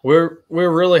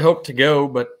really hope to go,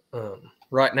 but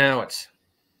right now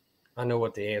I know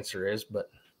what the answer is, but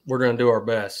we're going to do our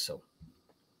best. So.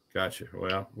 Gotcha.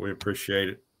 Well, we appreciate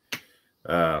it.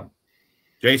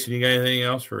 Jason, you got anything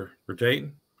else for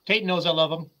Tayton? Tayton knows I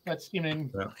love him.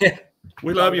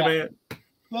 We love you, man.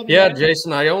 Man.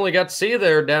 Jason, I only got to see you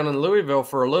there down in Louisville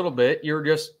for a little bit. You're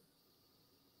just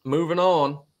moving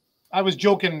on. I was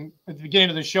joking at the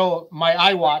beginning of the show. My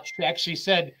iWatch actually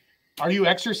said, "Are you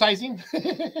exercising?"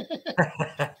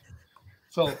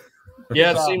 So,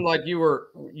 yeah, it seemed like you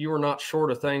were not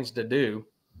short of things to do.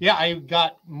 Yeah, I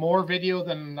got more video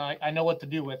than I know what to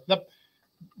do with.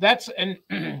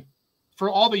 And for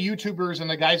all the YouTubers and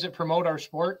the guys that promote our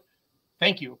sport,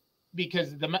 thank you,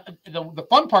 because the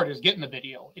fun part is getting the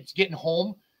video. It's getting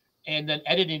home and then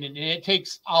editing it, and it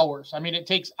takes hours. It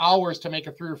takes hours to make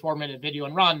a 3 or 4 minute video,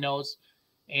 and Ron knows.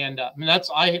 And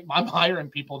I'm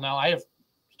hiring people now.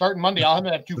 Starting Monday, I'll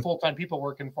have 2 full-time people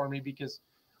working for me because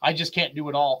I just can't do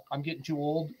it all. I'm getting too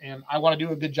old, and I want to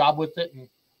do a good job with it. And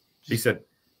he said,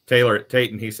 Taylor at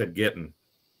Tayton, he said getting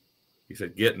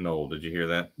old. Did you hear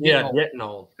that? Yeah, getting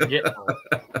old. Getting old.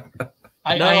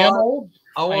 I am old.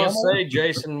 I want to say,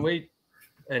 Jason,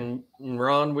 and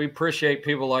Ron, we appreciate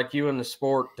people like you in the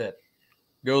sport that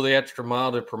go the extra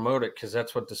mile to promote it, because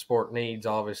that's what the sport needs,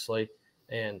 obviously.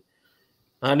 And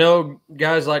I know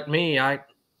guys like me, I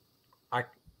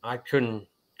couldn't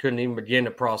even begin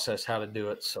to process how to do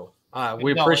it. So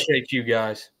we appreciate you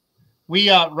guys. We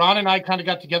Ron and I kind of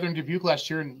got together in Dubuque last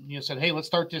year and said, hey, let's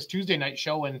start this Tuesday night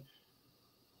show, and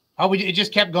it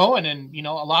just kept going, and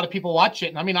a lot of people watch it.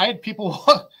 And I mean, I had people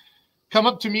come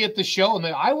up to me at the show and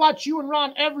I watch you and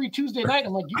Ron every Tuesday night.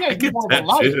 I'm like, you guys do more of a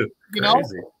life,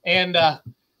 and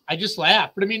I just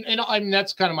laugh. But I mean,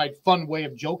 that's kind of my fun way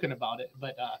of joking about it.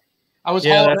 But I was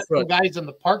hollering at some guys in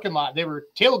the parking lot. They were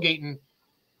tailgating,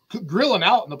 grilling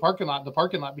out in the parking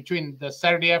lot between the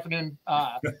Saturday afternoon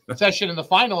session and the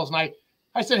finals. And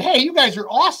I said, hey, you guys are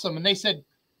awesome. And they said,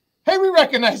 hey, we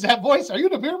recognize that voice. Are you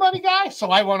the beer money guy? So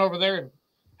I went over there and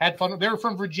had fun. They were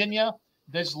from Virginia.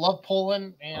 They just love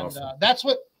Poland. And awesome. That's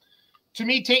what, to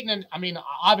me, Tayton, and I mean,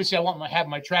 obviously I want to have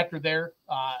my tractor there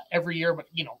every year, but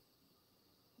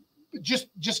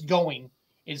just going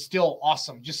is still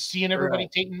awesome. Just seeing everybody,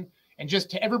 Tayton, and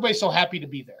just everybody's so happy to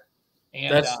be there.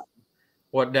 And that's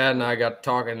what Dad and I got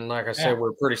talking. And like I said,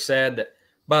 we're pretty sad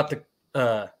about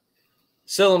the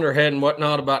cylinder head and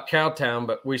whatnot about Cowtown,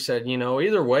 but we said,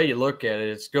 either way you look at it,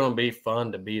 it's going to be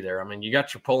fun to be there. I mean, you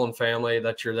got your Poland family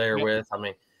that you're there with. I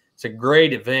mean, it's a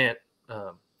great event,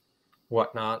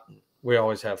 whatnot. We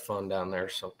always have fun down there.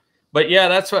 So, but yeah,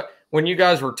 that's when you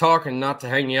guys were talking, not to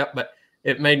hang you up, but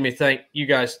it made me think you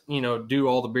guys, do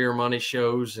all the beer money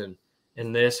shows and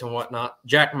this and whatnot.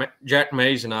 Jack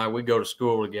Mays and I, we go to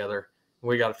school together.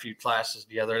 We got a few classes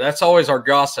together. That's always our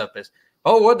gossip is,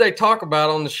 oh, what'd they talk about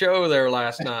on the show there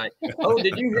last night? Oh,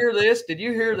 did you hear this? Did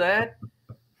you hear that?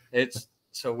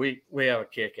 So we have a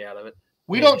kick out of it.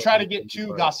 We don't try to get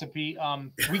too gossipy.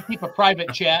 We keep a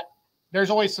private chat. There's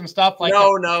always some stuff like I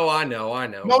know.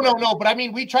 No. But I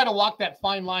mean, we try to walk that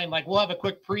fine line. Like we'll have a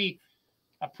quick pre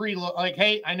look, like,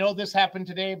 hey, I know this happened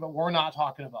today, but we're not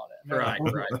talking about it. Right.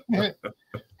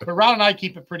 But Ron and I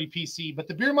keep it pretty PC. But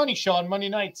the beer money show on Monday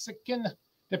nights,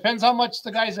 depends how much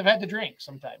the guys have had to drink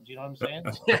sometimes. You know what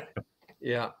I'm saying?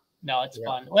 Yeah. No, it's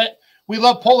fun. We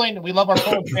love Poland. We love our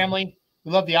Poland family.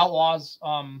 We love the Outlaws.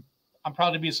 I'm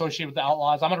proud to be associated with the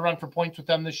Outlaws. I'm going to run for points with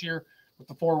them this year with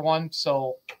the 4-1.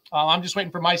 So I'm just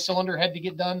waiting for my cylinder head to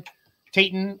get done,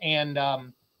 Tayton, and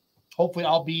hopefully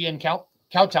I'll be in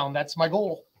Cowtown. That's my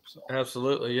goal. So.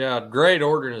 Absolutely. Yeah. Great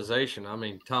organization. I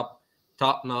mean, top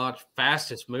notch,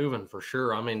 fastest moving for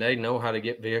sure. I mean, they know how to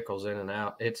get vehicles in and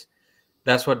out.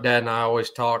 That's what Dad and I always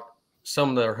talk.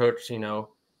 Some of their hooks,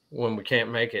 when we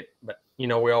can't make it, but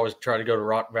we always try to go to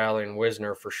Rock Valley and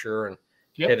Wisner for sure and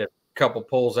hit a couple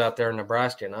pulls out there in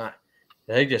Nebraska, and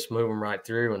they just move them right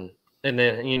through. And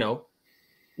then,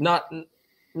 not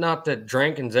that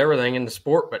drinking's everything in the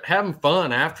sport, but having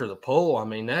fun after the pull. I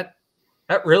mean, that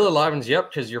really livens you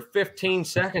up because you're 15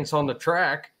 seconds on the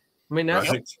track. I mean,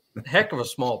 that's a heck of a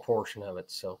small portion of it.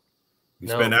 So you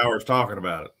spend hours talking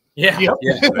about it. Yeah. How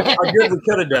good we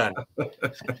could have done.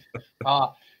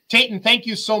 Tayton, thank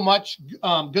you so much.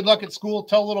 Good luck at school.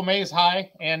 Tell little Maze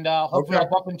hi, and hopefully I'll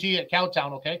bump into you at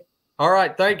Cowtown, okay? All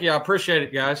right. Thank you. I appreciate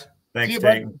it, guys. Thanks,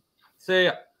 Tayton. See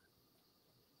ya.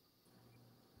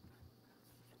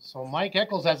 So Mike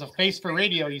Eccles has a face for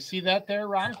radio. You see that there,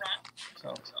 Ron?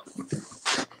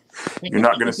 You're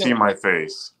not going to see my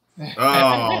face.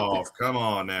 Oh, come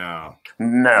on now.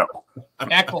 No.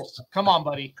 Eccles, come on,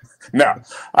 buddy. No,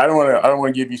 I don't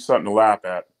want to give you something to laugh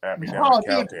at me down at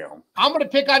Cowtown. I'm going to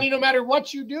pick on you no matter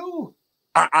what you do.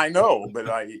 I know,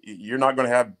 but you're not going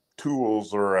to have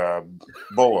tools or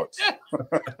bullets.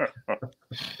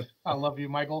 I love you,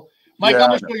 Michael. Mike,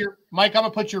 I'm gonna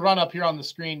put your run up here on the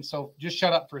screen. So just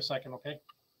shut up for a second, okay?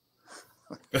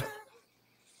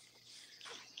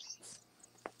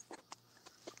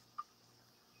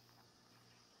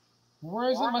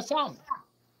 Where is it? My sound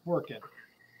working?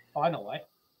 Oh, I know why.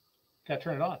 Gotta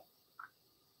turn it on.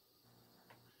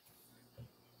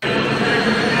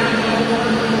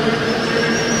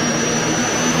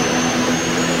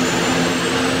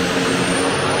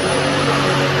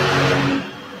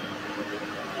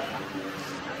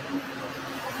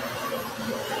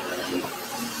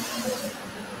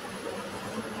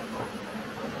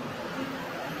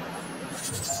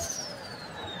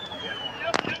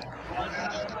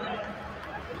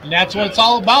 And that's what it's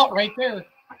all about right there.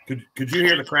 Could you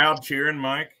hear the crowd cheering,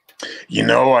 Mike?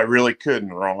 I really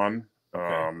couldn't, Ron. Okay.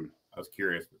 I was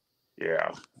curious.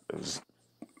 Yeah.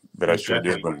 But I sure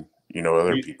did when,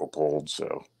 other people pulled.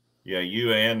 So. Yeah,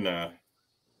 you and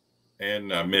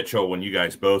Mitchell, when you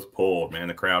guys both pulled, man,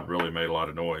 the crowd really made a lot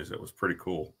of noise. It was pretty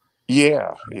cool.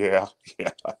 Yeah.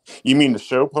 You mean the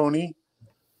show pony?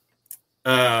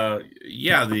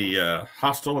 Yeah, the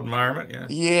hostile environment.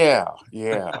 Yeah.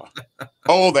 Yeah.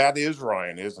 Oh, that is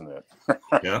Ryan, isn't it?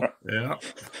 Yeah.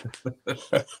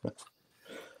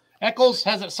 Eccles,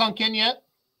 has it sunk in yet?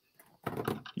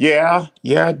 Yeah,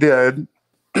 it did.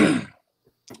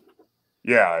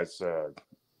 Yeah, it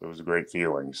was a great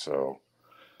feeling. So,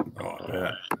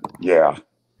 yeah,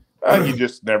 you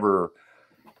just never.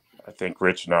 I think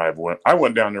Rich and I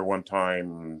went down there one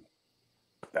time.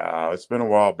 It's been a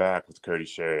while back with Cody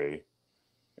Shea,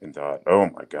 and thought, oh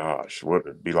my gosh, what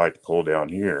would it be like to pull down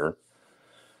here?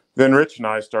 Then Rich and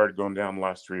I started going down the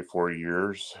last 3 or 4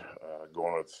 years,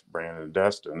 going with Brandon and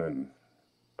Dustin, and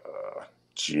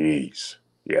geez,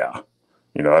 yeah,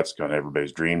 that's kind of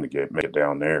everybody's dream to make it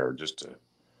down there, just to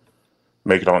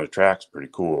make it on the track's pretty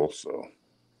cool. So,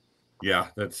 yeah,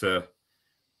 that's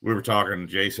we were talking.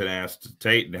 Jason asked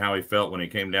Tate how he felt when he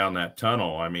came down that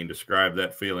tunnel. I mean, describe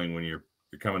that feeling when you're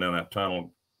coming down that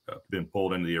tunnel, being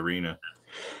pulled into the arena.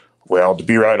 Well, to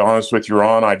be right honest with you,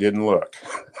 Ron, I didn't look.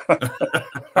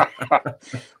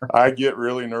 I get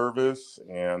really nervous,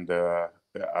 and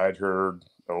I'd heard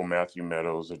Matthew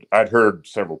Meadows. I'd heard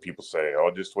several people say,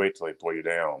 "Oh, just wait till they pull you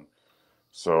down."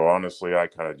 So honestly, I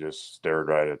kind of just stared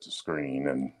right at the screen,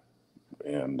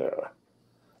 and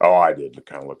I did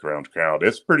kind of look around the crowd.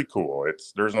 It's pretty cool.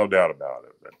 There's no doubt about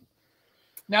it. But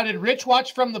now, did Rich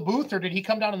watch from the booth, or did he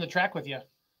come down on the track with you?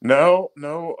 No.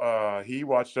 He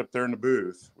watched up there in the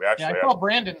booth. I saw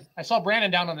Brandon. I saw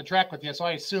Brandon down on the track with you, so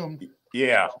I assumed.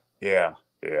 Yeah.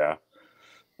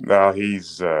 No, he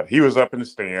was up in the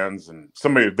stands, and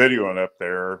somebody was videoing up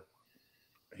there.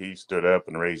 He stood up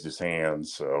and raised his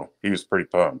hands, so he was pretty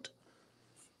pumped,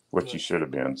 which he should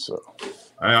have been. So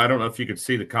I don't know if you could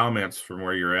see the comments from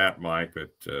where you're at, Mike,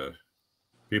 but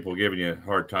people giving you a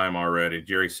hard time already.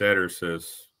 Jerry Setter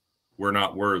says, "We're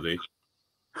not worthy."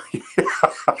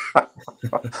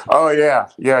 Oh yeah,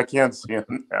 I can't see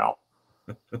him now.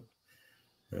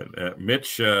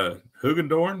 Mitch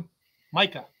Hugendorn,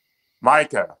 Micah.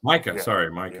 Yeah. Sorry,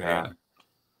 Micah.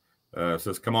 Yeah.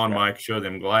 Says, "Come on, Mike, show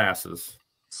them glasses."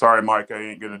 Sorry, Mike, I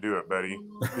ain't gonna do it, buddy.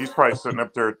 He's probably sitting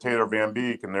up there at Taylor Van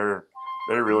Beek, and they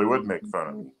really would make fun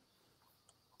of me.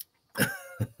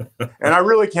 And I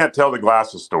really can't tell the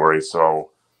glasses story,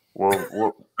 so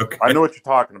okay. I know what you're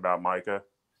talking about, Micah.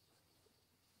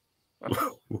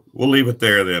 We'll leave it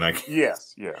there then.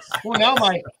 Yes. Well, now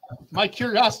my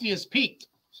curiosity is piqued.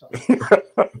 So.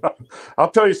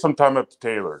 I'll tell you sometime up to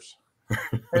Taylor's.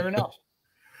 Fair enough.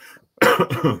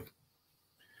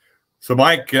 So,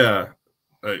 Mike,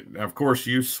 of course,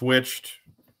 you switched.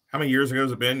 How many years ago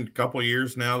has it been? A couple of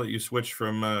years now that you switched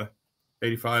from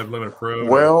 85 Limited Pro?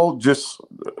 Well, just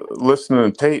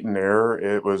listening to Tate in there,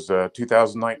 it was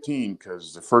 2019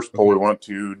 because the first pole we went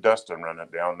to, Dustin ran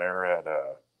it down there at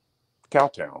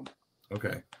Cowtown.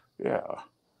 Okay. Yeah.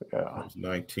 That was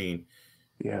 19.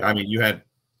 Yeah. I mean,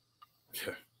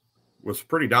 was a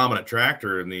pretty dominant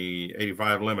tractor in the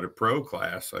 85 Limited Pro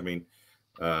class. I mean,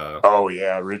 oh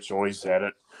yeah, Rich always had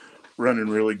it running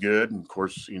really good, and of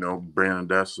course, Brandon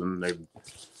Dustin, they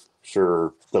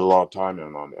sure put a lot of time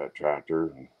in on that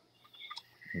tractor.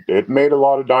 It made a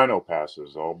lot of dyno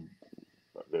passes, a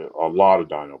lot of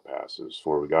dyno passes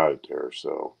before we got it there.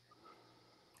 So.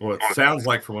 Well, it sounds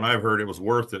like from what I've heard, it was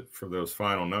worth it for those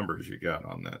final numbers you got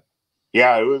on that.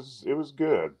 Yeah, it was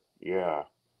good. Yeah,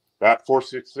 that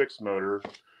 466 motor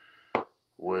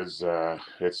was.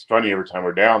 It's funny, every time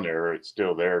we're down there, it's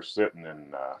still there sitting.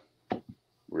 And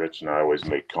Rich and I always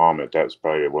make comment that was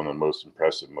probably one of the most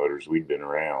impressive motors we'd been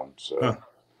around. So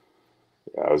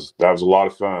that was a lot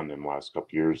of fun in the last couple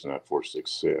of years in that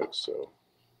 466. So.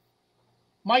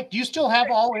 Mike, do you still have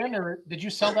all in, or did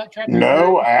you sell that tractor?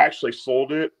 No, I actually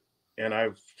sold it, and I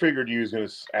figured you was going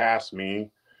to ask me.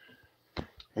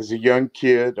 As a young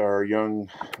kid or a young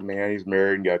man, he's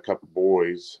married and got a couple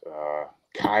boys,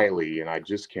 Kylie, and I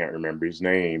just can't remember his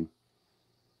name.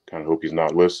 Kind of hope he's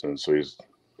not listening, so he's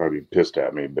probably pissed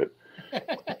at me. But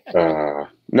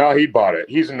no, he bought it.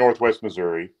 He's in Northwest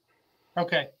Missouri.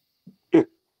 Okay.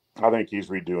 I think he's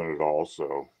redoing it all,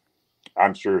 so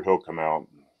I'm sure he'll come out.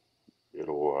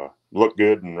 It'll look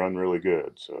good and run really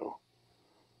good. So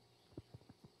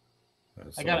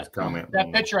I got it.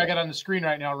 That picture I got on the screen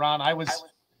right now, Ron.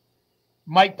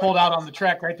 Mike pulled out on the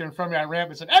track right there in front of me. I ran up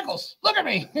and said, "Eccles, look at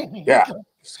me!" Yeah,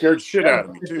 scared the shit out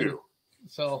of me too.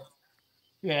 So,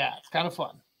 yeah, it's kind of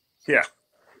fun. Yeah.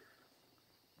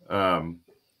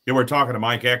 We're talking to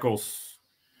Mike Eccles,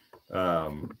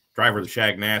 driver of the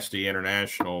Shag Nasty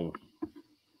International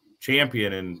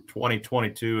champion in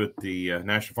 2022 at the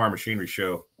National Farm Machinery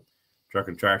Show, truck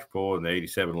and tractor pull in the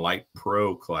 87 Light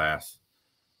Pro class.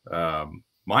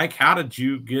 Mike, how did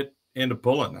you get into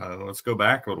pulling? Let's go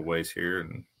back a little ways here,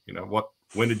 and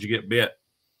when did you get bit?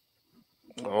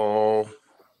 Oh,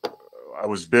 I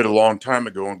was bit a long time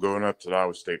ago and going up to the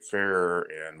Iowa State Fair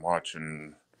and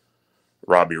watching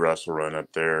Robbie Russell run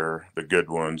up there, the good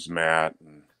ones, Matt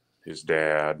and his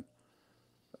dad.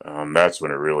 That's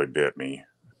when it really bit me.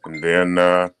 And then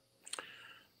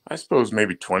I suppose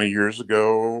maybe 20 years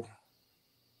ago,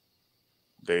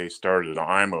 they started an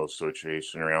IMO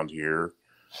association around here.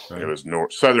 Right. It was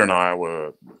southern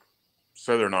Iowa,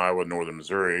 northern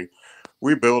Missouri.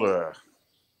 We built it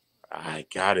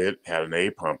had an A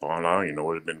pump on. I don't even know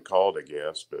what it had been called, I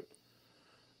guess.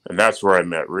 And that's where I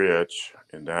met Rich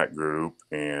in that group.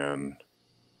 And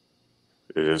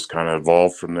it just kind of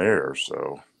evolved from there.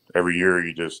 So every year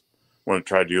you just want to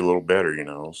try to do a little better,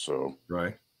 so.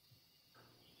 Right.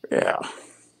 Yeah.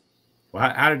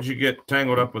 Well, how did you get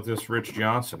tangled up with this Rich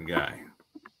Johnson guy?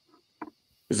 It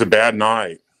was a bad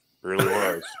night. It really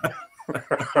was.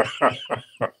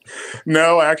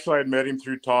 No, actually, I'd met him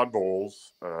through Todd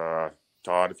Bowles.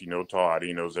 Todd, if you know Todd,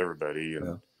 he knows everybody.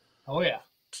 And Oh, yeah.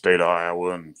 State of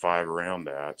Iowa and 5 around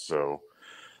that. So,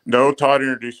 no, Todd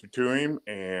introduced me to him,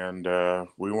 and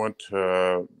we went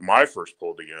to my first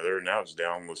pull together, and that was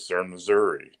down in Lucerne,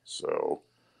 Missouri. So,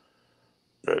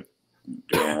 but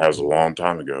that was a long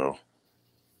time ago.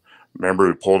 Remember,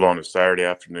 we pulled on a Saturday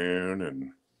afternoon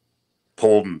and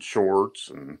pulled in shorts,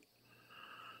 and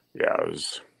yeah, it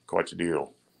was quite the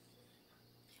deal.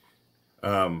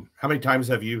 How many times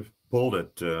have you pulled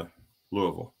at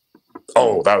Louisville?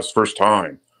 Oh, that was first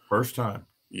time. First time.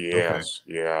 Yes.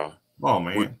 Okay. Yeah. Oh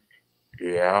man.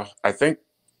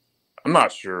 I'm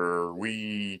not sure.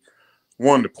 We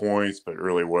won the points, but it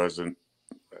really wasn't.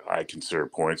 I consider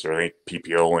points. I think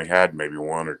PPO only had maybe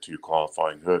 1 or 2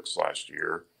 qualifying hooks last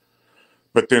year.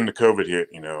 But then the COVID hit,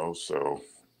 so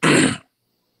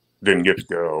didn't get to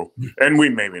go. And we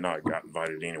maybe not got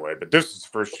invited anyway. But this is the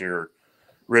first year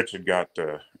Rich had got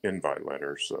the invite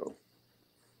letter. So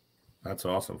that's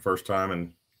awesome. First time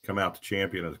and come out to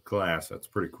champion of the class. That's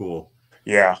pretty cool.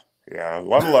 Yeah. Yeah. A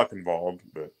lot of luck involved.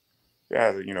 But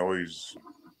yeah, he's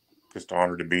just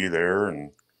honored to be there,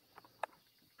 and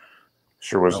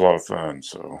sure was a lot of fun.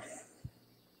 So,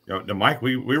 Mike,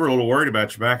 we were a little worried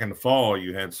about you back in the fall.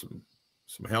 You had some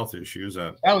health issues.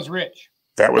 That was Rich.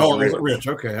 That was Rich.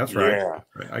 Okay, that's right. Yeah,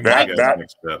 I got you guys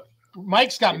mixed up.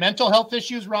 Mike's got mental health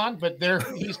issues, Ron, but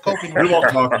he's coping. We won't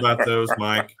talk about those,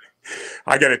 Mike.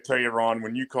 I got to tell you, Ron,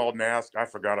 when you called and asked, I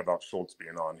forgot about Schultz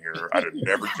being on here.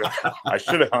 I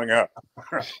should have hung up.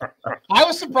 I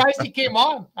was surprised he came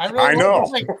on. I know.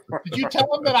 Like, did you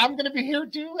tell him that I'm going to be here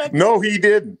too? No, he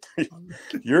didn't.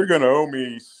 You're going to owe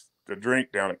me a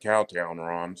drink down at Cowtown,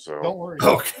 Ron. So don't worry.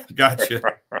 Okay, gotcha.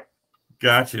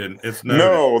 It's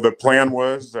no. The plan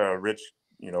was Rich.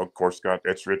 Of course,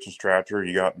 it's Rich's tractor.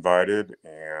 He got invited,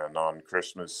 and on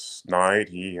Christmas night,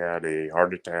 he had a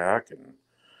heart attack, and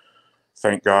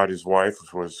thank God his wife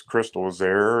Crystal was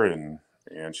there, and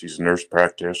she's a nurse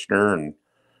practitioner,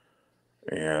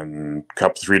 and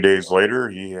 3 days later,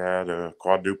 he had a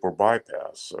quadruple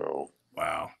bypass. So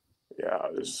wow, yeah,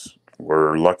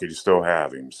 we're lucky to still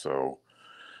have him. So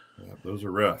yeah, those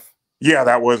are rough. Yeah,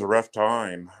 that was a rough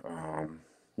time,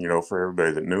 for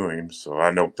everybody that knew him. So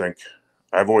I don't think.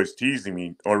 I've always teased him.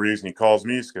 The only reason he calls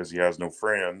me is because he has no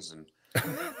friends. And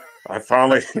I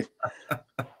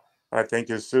think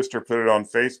his sister put it on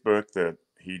Facebook that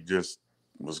he just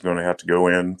was going to have to go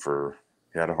in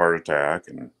he had a heart attack.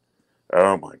 And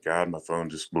oh my God, my phone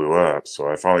just blew up.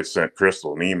 So I finally sent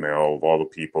Crystal an email of all the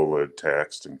people that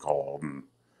text and called, and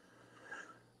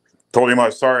told him I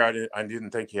was sorry. I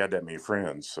didn't think he had that many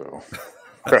friends. So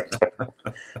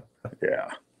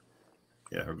yeah.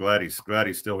 Yeah, we're glad he's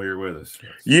still here with us.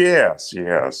 Yes.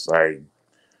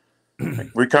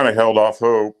 We kind of held off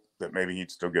hope that maybe he'd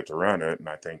still get to run it, and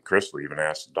I think Crystal even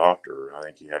asked the doctor. I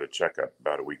think he had a checkup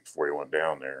about a week before he went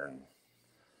down there, and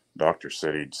the doctor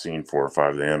said he'd seen 4 or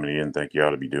 5 of them, and he didn't think he ought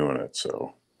to be doing it.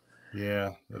 So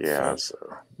yeah.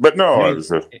 But no, it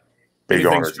was a big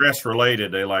anything honor. Stress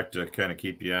related, they like to kind of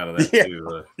keep you out of that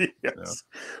too. Yes.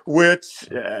 Which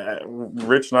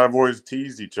Rich and I've always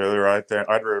teased each other. I think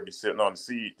I'd rather be sitting on a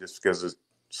seat just because it's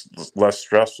less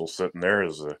stressful sitting there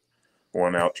as the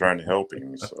one out trying to help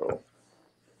him. So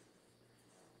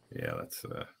yeah,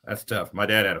 that's tough. My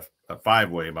dad had a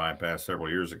 5-way bypass several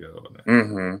years ago.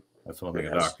 Mm-hmm. That's one thing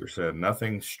the doctor said.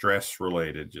 Nothing stress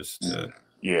related, just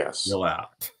chill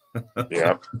out.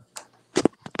 Yep.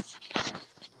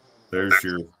 There's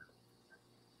your.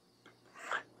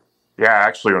 Yeah,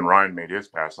 actually, when Ryan made his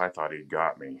pass, I thought he'd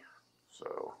got me.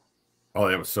 So. Oh,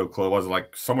 it was so close. It was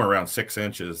like somewhere around 6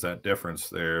 inches, that difference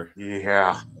there.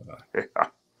 Yeah.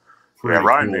 pretty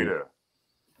Ryan cool. made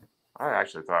I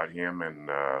actually thought him and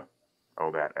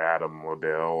that Adam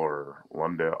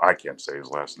Lundell. I can't say his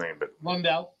last name, but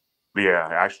Lundell. yeah,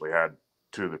 I actually had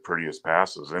two of the prettiest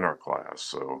passes in our class.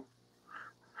 So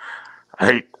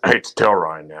I hate to tell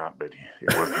Ryan that, but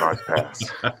it was a nice pass.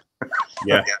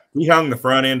 Yeah, he hung the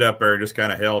front end up there, just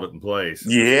kind of held it in place.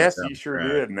 Yes, he sure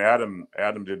did. And Adam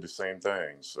did the same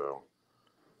thing. So,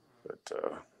 but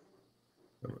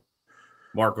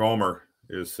Mark Ulmer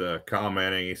is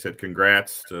commenting. He said,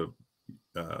 "Congrats to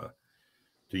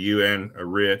you and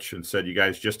Rich," and said you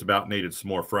guys just about needed some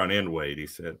more front end weight. He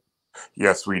said,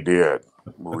 "Yes, we did.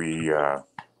 We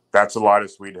that's the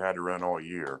lightest we'd had to run all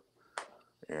year,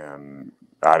 and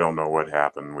I don't know what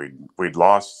happened. We'd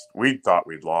lost. We thought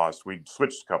we'd lost. We'd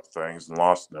switched a couple things and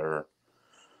lost another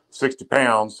 60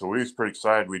 pounds. So we was pretty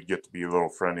excited we'd get to be a little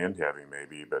front end heavy,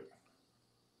 maybe. But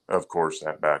of course,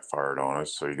 that backfired on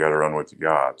us. So you got to run what you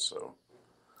got. So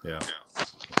yeah."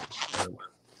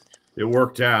 It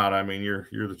worked out. I mean, you're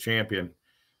the champion.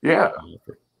 Yeah.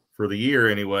 For the year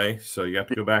anyway. So you have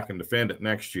to go back and defend it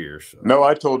next year. So. No,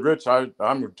 I told Rich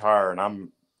I'm retiring.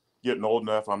 I'm getting old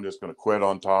enough. I'm just going to quit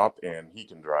on top, and he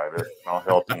can drive it. I'll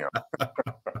help him.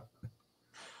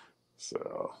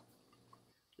 So,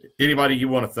 anybody you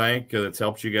want to thank that's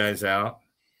helped you guys out,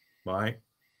 Mike?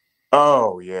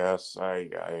 Oh yes,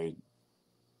 I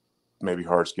maybe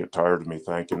hearts get tired of me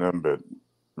thanking them, but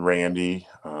Randy,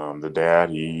 the dad,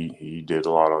 he did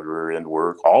a lot of rear end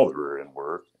work, all the rear end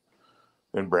work.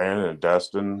 And Brandon and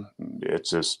Dustin, it's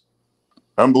just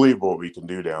unbelievable what we can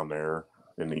do down there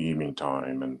in the evening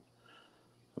time. And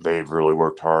they've really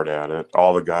worked hard at it.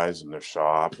 All the guys in the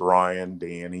shop, Ryan,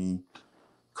 Danny,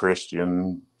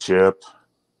 Christian, Chip,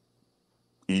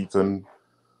 Ethan.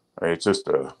 It's just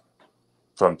a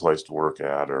fun place to work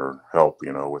at or help,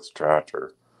 with the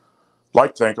tractor.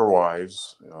 Like to thank our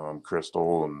wives,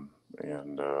 Crystal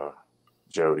and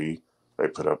Jody. They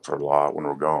put up for a lot when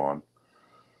we're gone.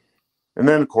 And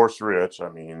then, of course, Rich. I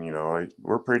mean,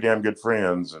 we're pretty damn good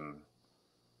friends, and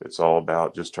it's all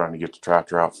about just trying to get the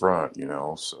tractor out front,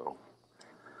 So,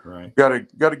 right, got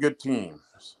a good team.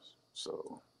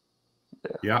 So,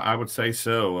 yeah, I would say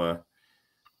so.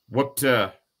 What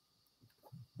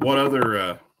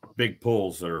other big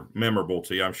pulls are memorable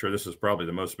to you? I'm sure this is probably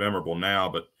the most memorable now,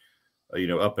 but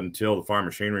up until the Farm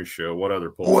Machinery Show, what other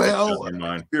pulls? Well,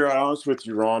 to be honest with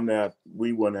you, Ron, that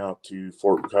we went out to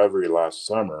Fort Recovery last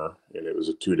summer, and it was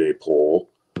a 2-day pull,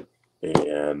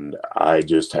 and I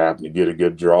just happened to get a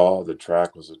good draw. The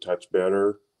track was a touch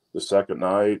better the second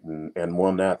night, and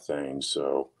won that thing.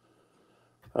 So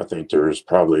I think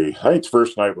the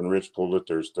first night when Rich pulled it,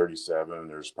 there's 37, and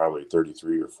there's probably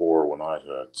 33 or 4 when I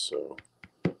hooked. So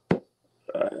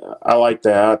I like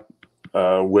that.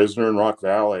 Wisner and Rock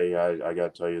Valley, I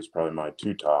got to tell you, is probably my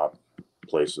 2 top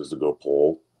places to go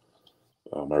pull.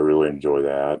 I really enjoy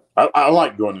that. I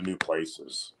like going to new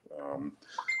places.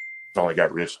 Finally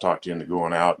got Rich talked into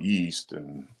going out east,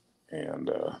 and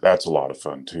that's a lot of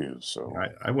fun too. So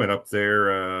I went up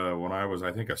there when I was,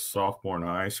 I think, a sophomore in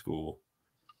high school.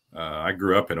 I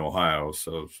grew up in Ohio,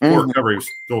 so Fort Recovery was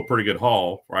still a pretty good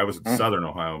haul. Where I was in Southern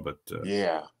Ohio, but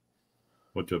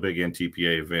went to a big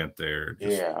NTPA event there.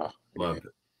 Loved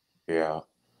it. Yeah.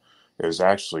 It was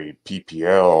actually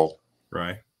PPL.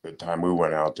 Right. The time we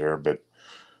went out there, but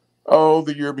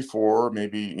the year before,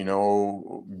 maybe,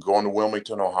 going to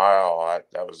Wilmington, Ohio,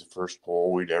 that was the first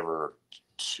pull we'd ever,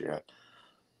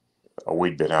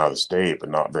 we'd been out of the state, but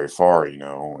not very far,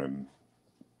 and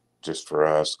just for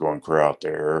us going clear out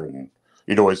there, and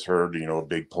you'd always heard, a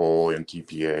big pull in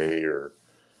TPA or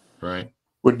right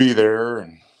would be there,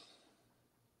 and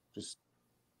just,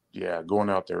 going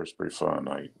out there was pretty fun.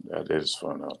 That is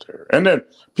fun out there. And then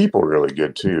people were really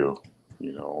good too,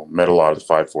 met a lot of the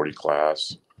 540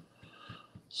 class.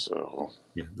 So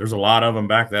yeah, there's a lot of them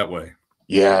back that way.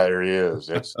 Yeah, there is.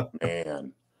 It's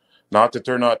man, not that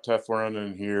they're not tough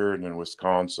running here and in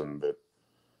Wisconsin, but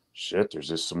shit, there's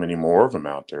just so many more of them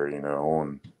out there,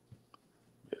 and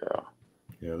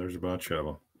yeah, there's a bunch of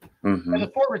them. Mm-hmm. And the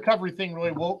Fort Recovery thing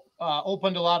really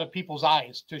opened a lot of people's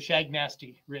eyes to Shag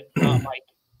Nasty, Mike.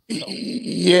 So.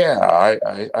 Yeah,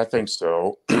 I think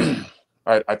so.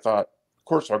 I thought, of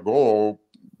course, our goal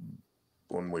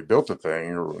when we built the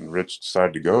thing, or when Rich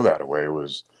decided to go that way,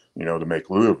 was, to make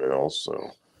Louisville.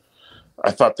 So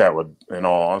I thought that would, in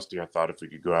all honesty, I thought if we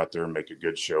could go out there and make a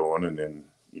good showing and then,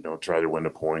 try to win the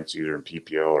points either in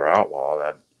PPL or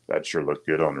Outlaw, that sure looked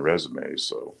good on the resume.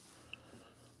 So,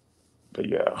 but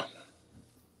yeah.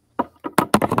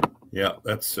 Yeah,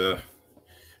 that's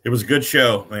it was a good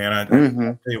show, man. I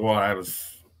tell you what, I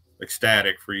was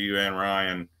ecstatic for you and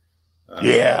Ryan.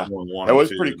 That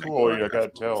was pretty cool. I got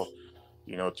to tell.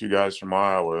 You know, 2 guys from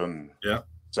Iowa and Yeah.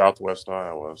 Southwest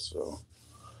Iowa. So,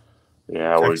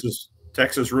 yeah,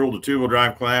 Texas ruled the 2-wheel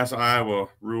drive class. Iowa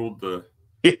ruled the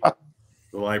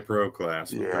light pro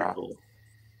class. Yeah. Cool.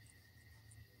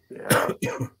 Yeah.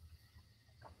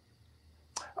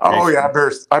 Oh yeah,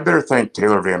 I better thank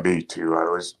Taylor Van Beek too. I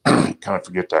always kind of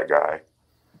forget that guy,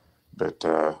 but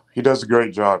he does a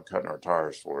great job cutting our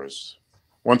tires for us.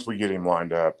 Once we get him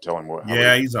lined up, tell him what.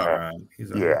 Yeah, he's all right.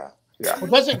 Yeah.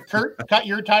 Well, doesn't Kurt cut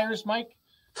your tires, Mike?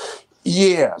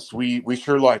 Yes, we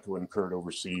sure like it when Kurt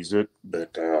oversees it,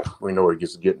 but we know he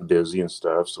gets getting busy and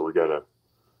stuff, so we got to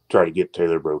try to get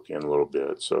Taylor broke in a little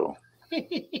bit. So,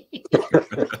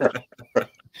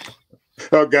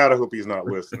 oh God, I hope he's not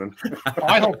listening.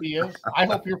 I hope he is. I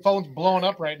hope your phone's blowing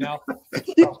up right now.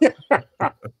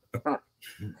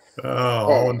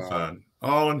 All in fun.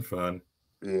 All in fun.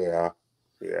 Yeah.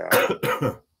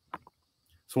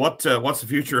 So what's the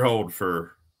future hold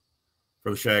for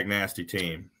the Shag Nasty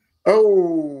team?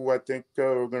 Oh, I think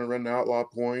we're going to run the outlaw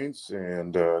points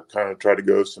and kind of try to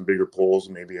go some bigger pulls,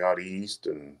 maybe out east,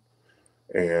 and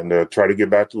try to get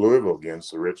back to Louisville again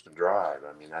so Rich can drive.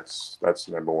 I mean, that's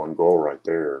the number one goal right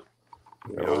there.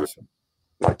 You know, Awesome.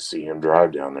 I'd like to see him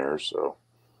drive down there. So,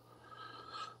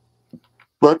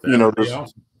 but you know, there's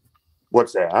awesome.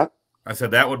 What's that? I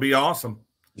said that would be awesome.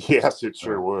 Yes, it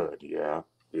sure would. Yeah.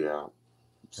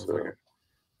 So, like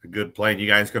a good play. You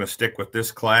guys going to stick with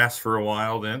this class for a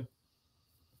while then?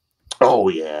 Oh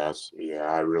yes,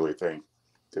 yeah. I really think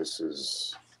this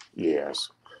is yes.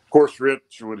 Of course,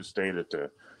 Rich would have stayed at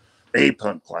the A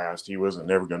pump class. He wasn't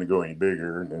never going to go any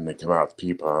bigger, and then they come out with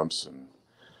P pumps.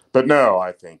 But no,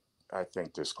 I think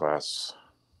this class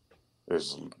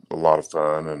is a lot of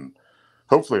fun, and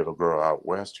hopefully it'll grow out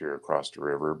west here across the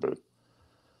river. But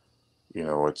you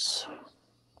know,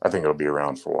 I think it'll be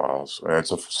around for a while. So, and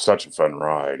it's such a fun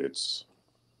ride.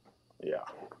 Yeah,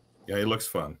 it looks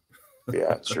fun.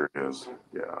 Yeah, it sure is.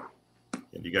 Yeah.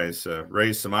 And you guys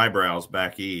raised some eyebrows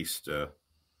back east. 2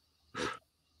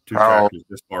 tractors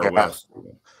this far west.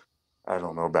 I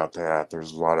don't know about that.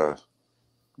 There's a lot of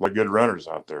good runners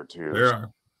out there too. There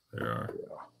are.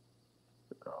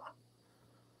 Yeah.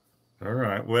 All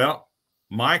right. Well,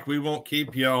 Mike, we won't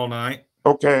keep you all night.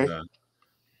 Okay.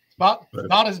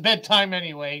 About his bedtime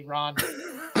anyway, Ron.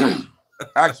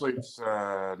 Actually, it's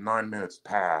 9 minutes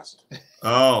past.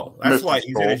 Oh, that's Mr. why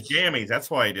he's in his Stoltz. jammies.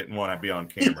 That's why he didn't want to be on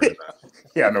camera.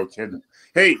 Yeah, no kidding.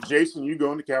 Hey, Jason, you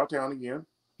going to Cowtown again?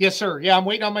 Yes, sir. Yeah, I'm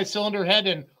waiting on my cylinder head,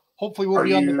 and hopefully we'll Are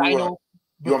be on the you, dyno.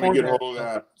 You want me to get before hold of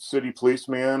that city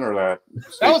policeman or that?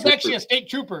 that was actually a state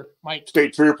trooper, Mike.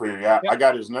 State trooper. Yeah, Yep. I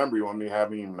got his number. You want me to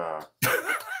have him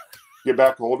get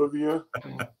back a hold of you?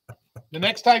 The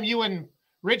next time you and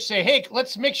Rich say, "Hey,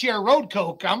 let's mix you a road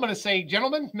coke," I'm going to say,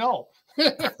 "Gentlemen, no."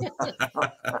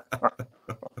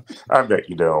 I bet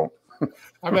you don't.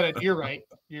 I bet you're right.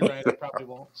 You're right. I probably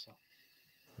won't. So.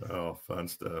 Oh, fun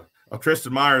stuff. Well,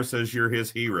 Tristan Myers says you're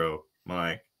his hero,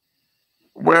 Mike.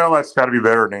 Well, that's got to be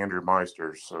better than Andrew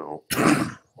Meister. So,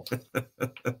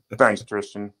 thanks,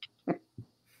 Tristan.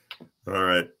 All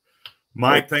right.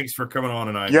 Mike, thanks for coming on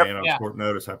tonight, Yep. man. On Yeah. short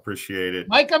notice. I appreciate it.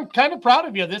 Mike, I'm kind of proud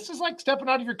of you. This is like stepping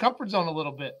out of your comfort zone a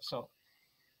little bit. So,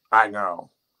 I know.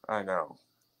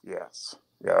 Yes.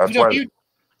 Yeah, that's you know, why. if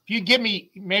you give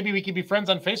me, maybe we could be friends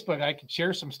on Facebook. I could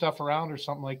share some stuff around or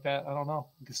something like that. I don't know.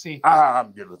 You can see.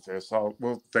 I'm good with this.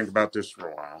 We'll think about this for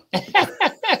a while.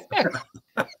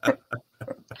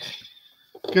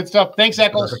 Good stuff. Thanks,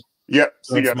 Eccles. Yep.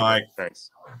 See Thanks, ya. Mike.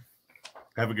 Thanks.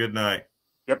 Have a good night.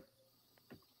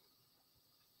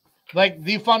 Like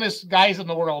the funnest guys in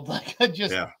the world. Like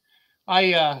Yeah.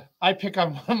 I pick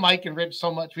on Mike and Rich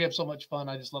so much. We have so much fun.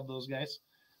 I just love those guys.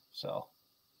 So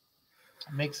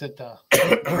it makes it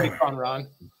pretty fun, Ron.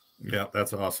 Yeah,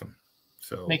 that's awesome.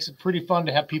 So Makes it pretty fun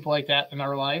to have people like that in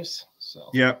our lives. So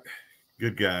Yep.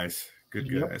 Good guys.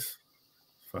 Good Yep. guys.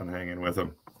 Fun hanging with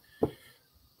them.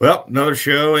 Well, another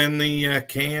show in the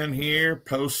can here,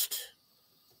 post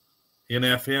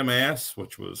NFMS,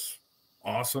 which was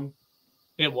awesome.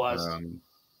 it was.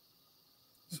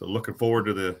 So looking forward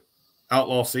to the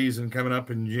outlaw season coming up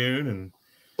in June,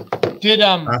 and Did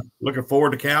looking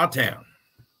forward to Cowtown.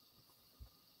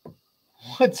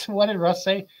 what did Russ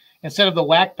say? Instead of the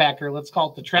whack packer, let's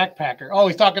call it the track packer. Oh,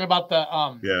 he's talking about the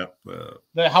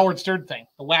Howard Stern thing,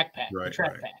 the whack pack, the Right,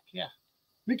 track right. pack. Yeah.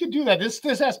 We could do that. This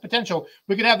has potential.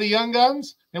 We could have the young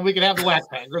guns and we could have the whack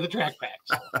pack or the track pack.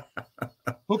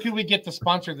 Who can we get to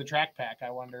sponsor the track pack?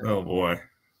 I wonder. Oh boy,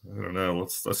 I don't know.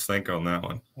 Let's think on that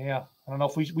one. Yeah. I don't know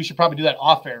if we should probably do that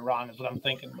off air, Ron, is what I'm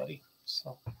thinking, buddy.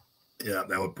 So Yeah,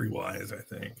 that would be wise, I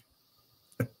think.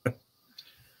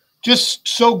 just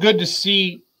so good to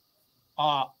see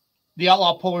the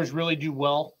outlaw pullers really do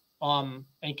well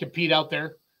and compete out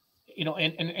there,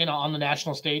 and on the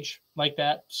national stage like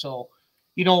that. So,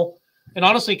 and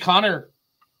honestly, Connor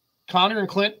and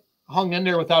Clint hung in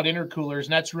there without intercoolers,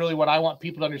 and that's really what I want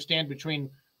people to understand between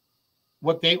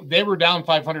what they were down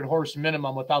 500 horse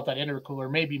minimum without that intercooler,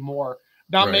 maybe more.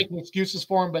 Not making excuses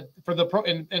for them, but for the pro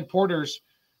and porters,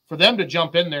 for them to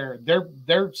jump in there,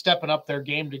 they're stepping up their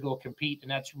game to go compete,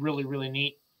 and that's really, really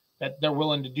neat that they're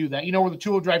willing to do that. With the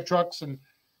 2-wheel drive trucks and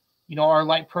our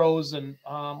light pros and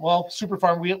Super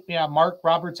Farm, Mark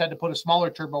Roberts had to put a smaller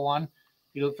turbo on,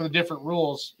 for the different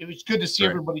rules. It was good to see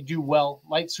everybody do well.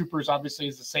 Light Supers obviously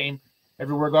is the same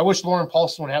everywhere. I wish Lauren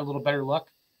Paulson would have a little better luck.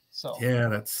 So yeah,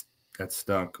 that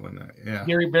stunk when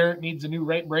Gary Barrett needs a new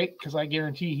right brake, because I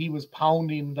guarantee he was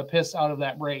pounding the piss out of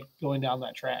that brake going down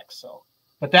that track. So,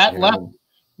 but that left,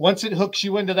 once it hooks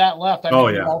you into that left, we've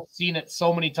all seen it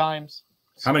so many times.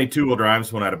 How many 2-wheel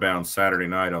drives went out of bounds Saturday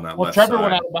night on that left Trevor side?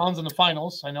 went out of bounds in the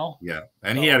finals, I know. Yeah,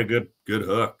 and he had a good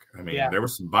hook. I mean, there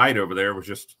was some bite over there. It was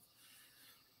just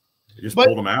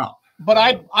pulled him out. But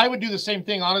I would do the same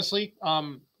thing, honestly.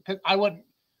 Because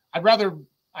I'd rather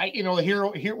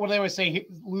hero. What do they always say?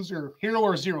 Loser, hero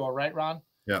or zero, right, Ron?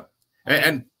 Yeah,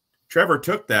 and Trevor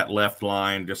took that left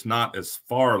line, just not as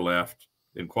far left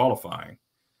in qualifying.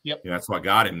 Yep, that's what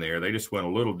got him there. They just went a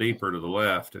little deeper to the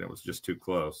left, and it was just too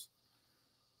close.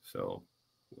 So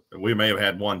we may have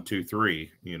had 1, 2,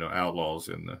 3, outlaws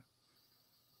in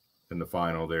the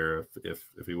final there if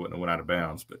he wouldn't have went out of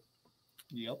bounds. But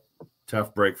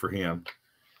tough break for him.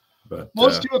 But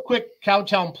let's do a quick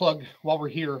Cowtown plug while we're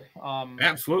here.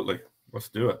 Absolutely, let's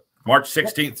do it. March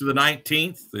 16th to the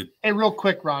 19th. Hey, real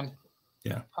quick, Ron.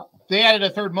 Yeah, they added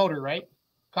a third motor, right?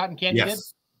 Cotton Candy did.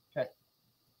 Okay.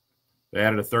 They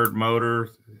added a third motor.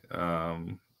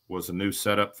 Was a new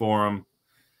setup for them.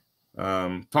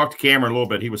 Talked to Cameron a little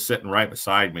bit. He was sitting right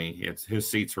beside me. His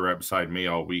seats were right beside me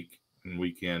all week and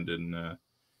weekend, and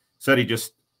said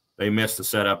they missed the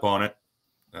setup on it,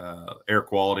 air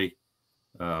quality,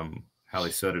 how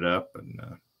they set it up, and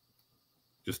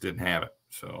just didn't have it.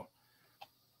 So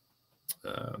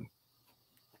I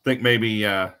think maybe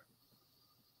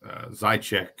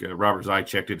Zychek, Robert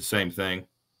Zychek did the same thing.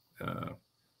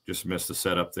 Just missed the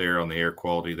setup there on the air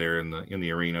quality there in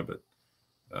the arena,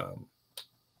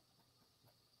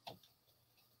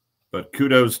 but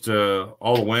kudos to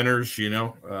all the winners,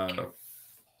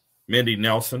 Mindy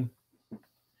Nelson.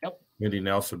 Yep. Mindy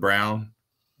Nelson Brown,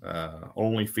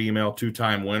 only female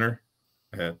 2-time winner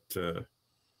at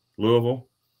Louisville.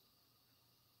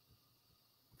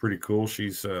 Pretty cool.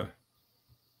 She's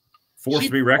forced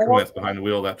to be reckoned with behind the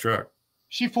wheel of that truck.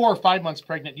 She 4 or 5 months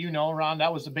pregnant, Ron.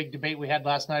 That was the big debate we had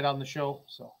last night on the show.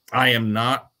 So I am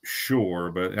not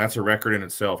sure, but that's a record in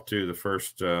itself too. The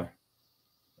first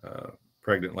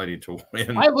pregnant lady to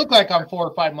win. I look like I'm 4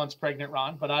 or 5 months pregnant,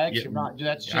 Ron, but I actually am not.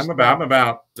 That's just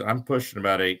I'm pushing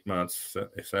about 8 months,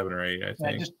 7 or 8, I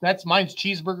think. That's mine's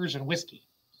cheeseburgers and whiskey.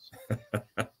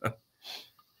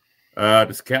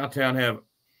 Does Cowtown have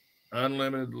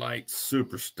unlimited light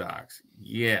super stocks?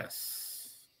 Yes.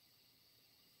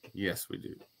 Yes, we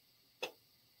do.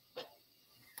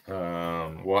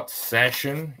 What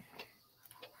session?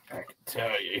 I can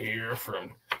tell you here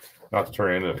from, not to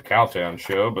turn into the Cowtown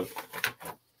show, but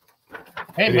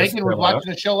hey, Megan was watching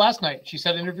the show last night. She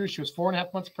said in an interview she was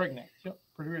 4.5 months pregnant. Yep,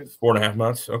 pretty good. 4.5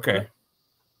 months. Okay.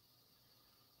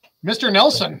 Mr.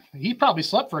 Nelson, he probably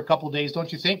slept for a couple of days,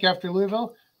 don't you think? After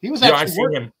Louisville, he was I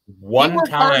seen him one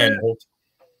time.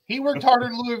 He worked harder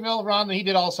in Louisville, Ron, than he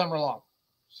did all summer long.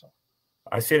 So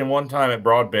I seen him one time at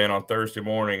Broadbent on Thursday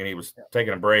morning, and he was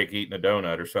taking a break, eating a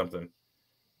donut or something.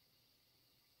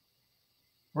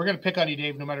 We're going to pick on you,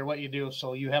 Dave, no matter what you do,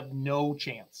 so you have no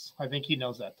chance. I think he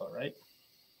knows that, though, right?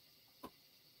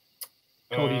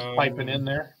 Cody's piping in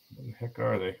there. What the heck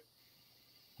are they?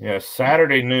 Yeah,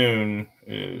 Saturday noon.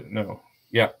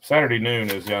 Saturday noon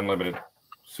is the unlimited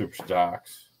super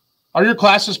stocks. Are your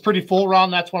classes pretty full, Ron?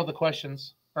 That's one of the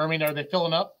questions. Are they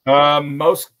filling up?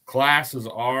 Most classes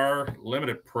are.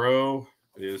 Limited Pro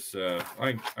is,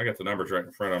 I got the numbers right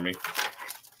in front of me.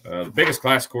 The biggest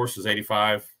class course is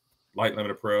 85. Light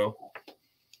Limited Pro,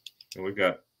 and we've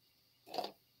got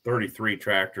 33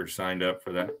 tractors signed up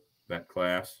for that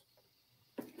class,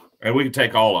 and we can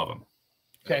take all of them.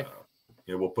 Okay.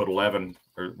 We'll put 11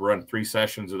 or run 3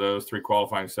 sessions of those, 3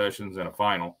 qualifying sessions and a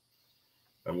final,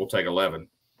 and we'll take 11,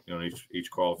 each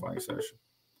qualifying session.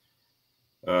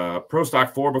 Pro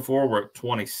Stock 4x4, we're at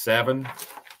 27.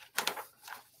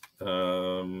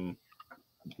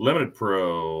 Limited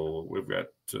Pro, we've got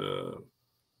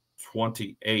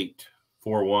 28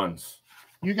 4-1s.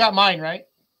 You got mine, right?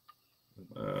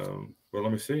 Well,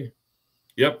 let me see.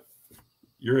 Yep.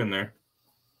 You're in there.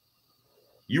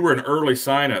 You were an early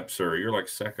sign up, sir. You're like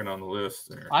second on the list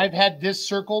there. I've had this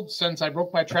circled since I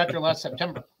broke my tractor last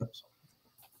September.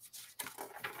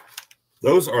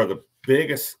 Those are the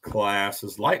biggest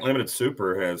classes. Light Limited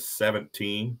Super has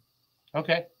 17.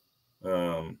 Okay.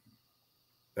 That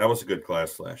was a good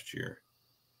class last year.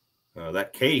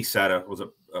 That case was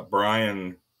a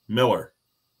Brian Miller.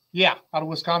 Yeah, out of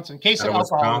Wisconsin. Case of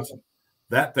Wisconsin. alcohol.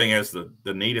 That thing has the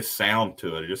neatest sound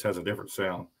to it. It just has a different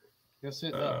sound. Yes,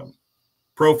 it does.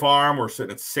 Pro Farm, we're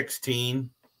sitting at 16.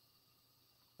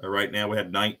 Right now, we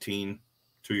had 19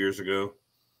 2 years ago.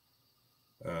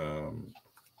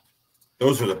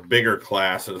 Those are the bigger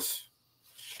classes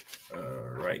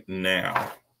right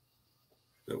now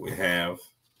that we have.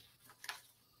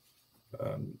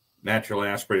 Naturally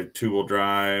aspirated two-wheel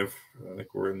drive. I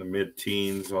think we're in the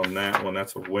mid-teens on that one.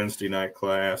 That's a Wednesday night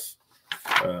class.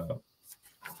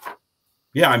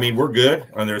 Yeah, I mean, we're good.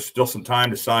 And there's still some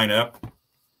time to sign up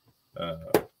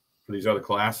for these other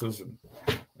classes.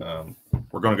 And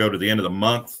we're going to go to the end of the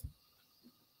month.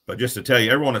 But just to tell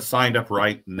you, everyone that's signed up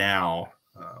right now,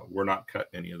 we're not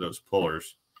cutting any of those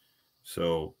pullers.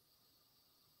 So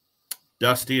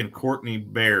Dusty and Courtney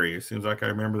Berry, it seems like I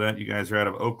remember that. You guys are out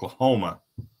of Oklahoma.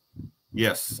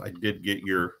 Yes, I did get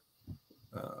your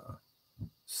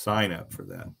sign up for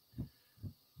that.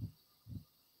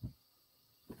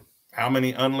 How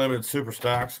many unlimited super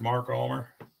stocks, Mark Ulmer?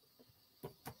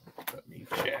 Let me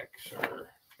check, sir.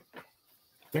 I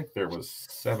think there was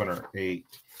 7 or 8.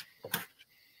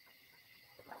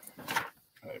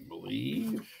 I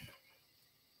believe.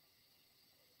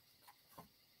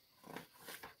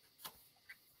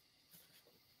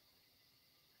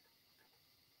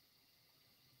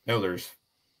 No, there's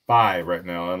 5 right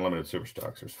now. Unlimited super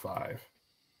stocks. There's 5.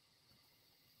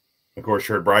 Of course,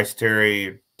 you heard Bryce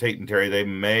Terry, Tate and Terry. They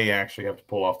may actually have to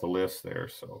pull off the list there.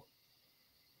 So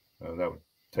that would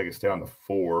take us down to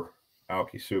 4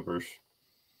 Alki Supers.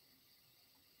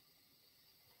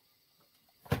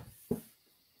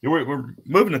 We're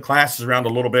moving the classes around a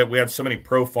little bit. We had so many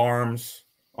pro farms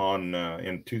on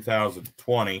in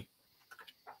 2020.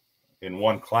 In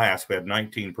one class, we had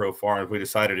 19 pro farms. We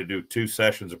decided to do 2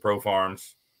 sessions of pro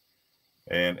farms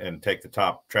and take the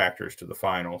top tractors to the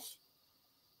finals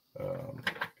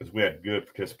because we had good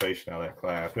participation out of that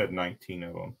class. We had 19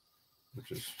 of them,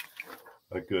 which is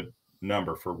a good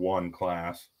number for one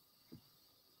class.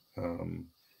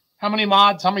 How many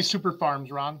mods? How many super farms,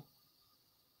 Ron?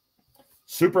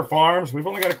 Super farms, we've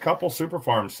only got a couple super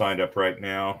farms signed up right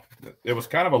now. It was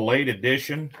kind of a late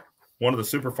addition. One of the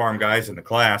super farm guys in the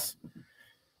class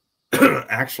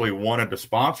actually wanted to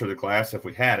sponsor the class if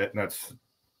we had it, and that's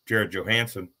Jared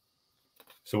Johansson.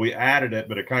 So we added it,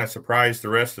 but it kind of surprised the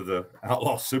rest of the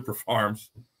Outlaw super farms.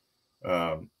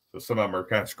 So some of them are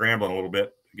kind of scrambling a little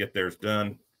bit to get theirs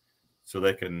done so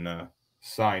they can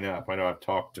sign up. I know I've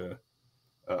talked to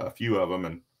a few of them,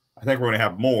 and I think we're going to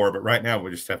have more, but right now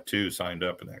we just have 2 signed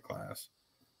up in that class.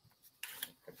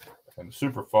 And the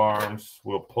super farms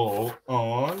will pull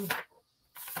on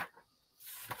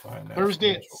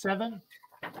Thursday at 7.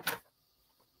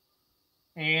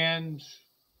 And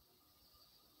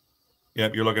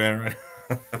yep, you're looking at it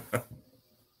right.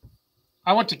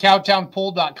 I went to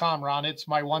cowtownpool.com, Ron. It's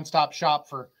my one-stop shop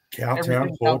for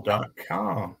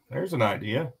cowtownpool.com. There's an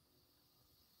idea.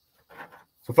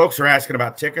 So folks are asking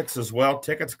about tickets as well.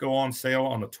 Tickets go on sale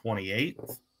on the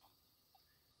 28th.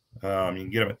 You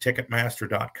can get them at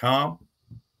ticketmaster.com.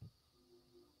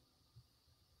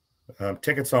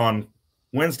 Tickets on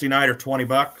Wednesday night are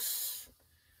 $20.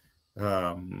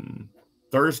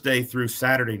 Thursday through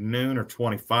Saturday noon are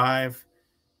 $25.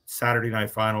 Saturday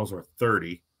night finals are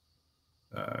 $30.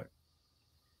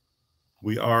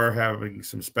 We are having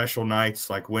some special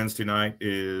nights, like Wednesday night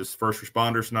is First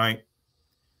Responders Night.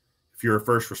 If you're a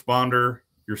first responder,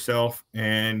 yourself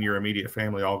and your immediate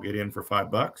family all get in for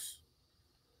 $5.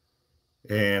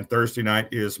 And Thursday night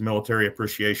is Military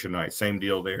Appreciation Night. Same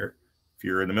deal there. If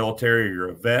you're in the military or you're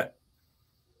a vet,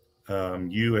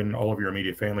 you and all of your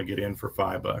immediate family get in for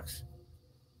 $5.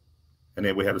 And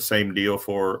then we have the same deal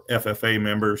for FFA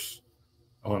members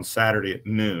on Saturday at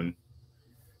noon.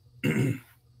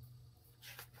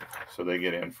 So they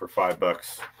get in for $5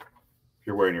 if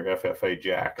you're wearing your FFA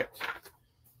jacket.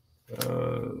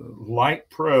 Light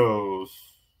Pros,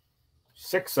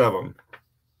 6 of them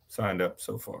signed up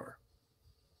so far.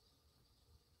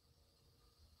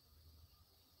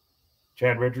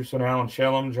 Chad Richardson, Alan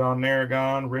Shellum, John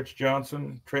Narragon, Rich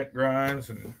Johnson, Trent Grimes,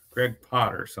 and Greg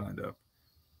Potter signed up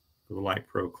for the Light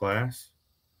Pro class.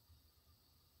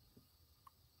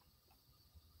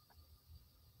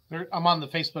 I'm on the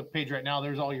Facebook page right now.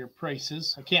 There's all your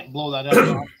prices. I can't blow that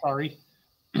up. Sorry.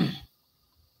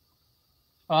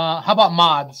 How about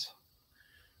mods?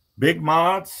 Big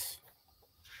mods,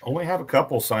 only have a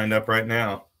couple signed up right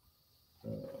now.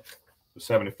 The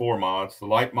 74 mods. The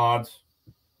light mods,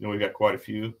 we've got quite a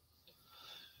few.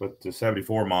 But the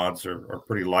 74 mods are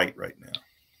pretty light right now.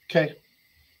 Okay.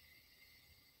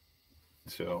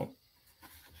 So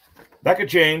that could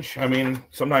change. I mean,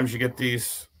 sometimes you get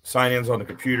these sign-ins on the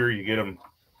computer. You get them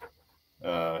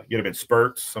in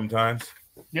spurts sometimes.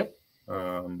 Yep.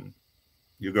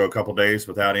 You go a couple days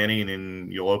without any, and then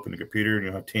you'll open the computer and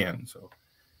you'll have 10. So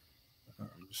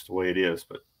just the way it is.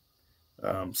 But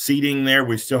seating there,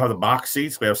 we still have the box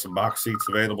seats. We have some box seats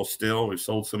available still. We've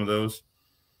sold some of those,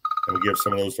 and we give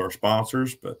some of those to our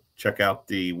sponsors. But check out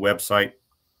the website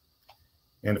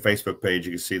and the Facebook page.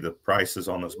 You can see the prices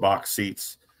on those box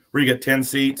seats, where you get 10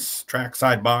 seats,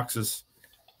 trackside boxes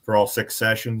for all 6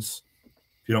 sessions.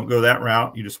 If you don't go that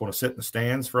route, you just want to sit in the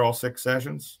stands for all 6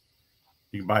 sessions,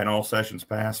 you can buy an all sessions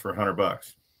pass for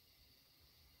 $100.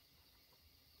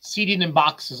 Seating in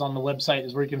boxes on the website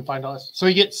is where you can find us. So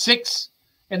you get 6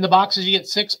 in the boxes. You get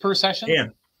 6 per session.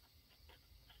 10.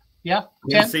 Yeah.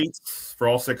 10 seats for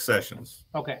all 6 sessions.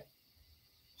 Okay.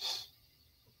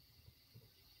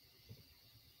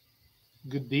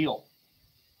 Good deal.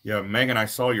 Yeah, Megan, I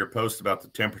saw your post about the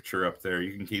temperature up there.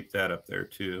 You can keep that up there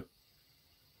too. You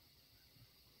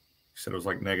said it was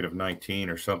like -19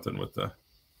 or something with the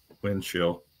wind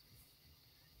chill.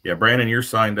 Yeah, Brandon, you're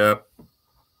signed up.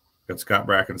 Got Scott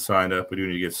Bracken signed up. We do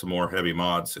need to get some more heavy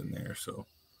mods in there. So,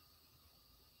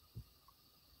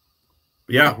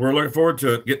 but yeah, we're looking forward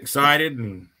to it. Getting excited,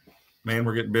 and man,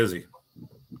 we're getting busy.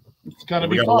 It's gonna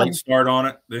be we got fun. a late start on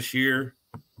it this year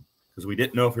because we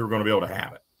didn't know if we were going to be able to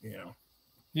have it.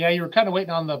 Yeah, you were kind of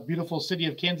waiting on the beautiful city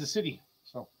of Kansas City.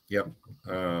 So. Yep.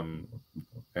 And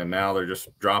now they're just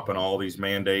dropping all these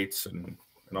mandates and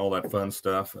all that fun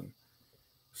stuff, and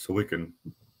so we can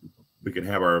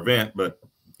have our event. But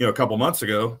a couple months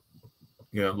ago,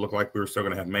 it looked like we were still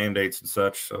going to have mandates and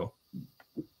such. So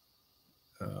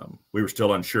we were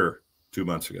still unsure 2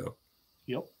 months ago.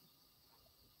 Yep.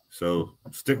 So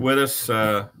stick with us,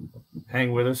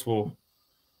 hang with us. We'll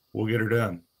get her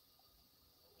done.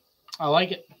 I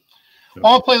like it.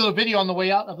 I'll play a little video on the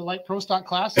way out of the Light Pro Stock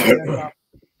class. And,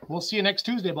 we'll see you next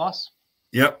Tuesday, boss.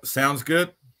 Yep. Sounds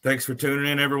good. Thanks for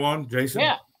tuning in, everyone. Jason.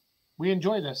 Yeah. We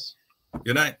enjoy this.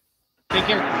 Good night. Take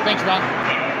care. Thanks, Ron.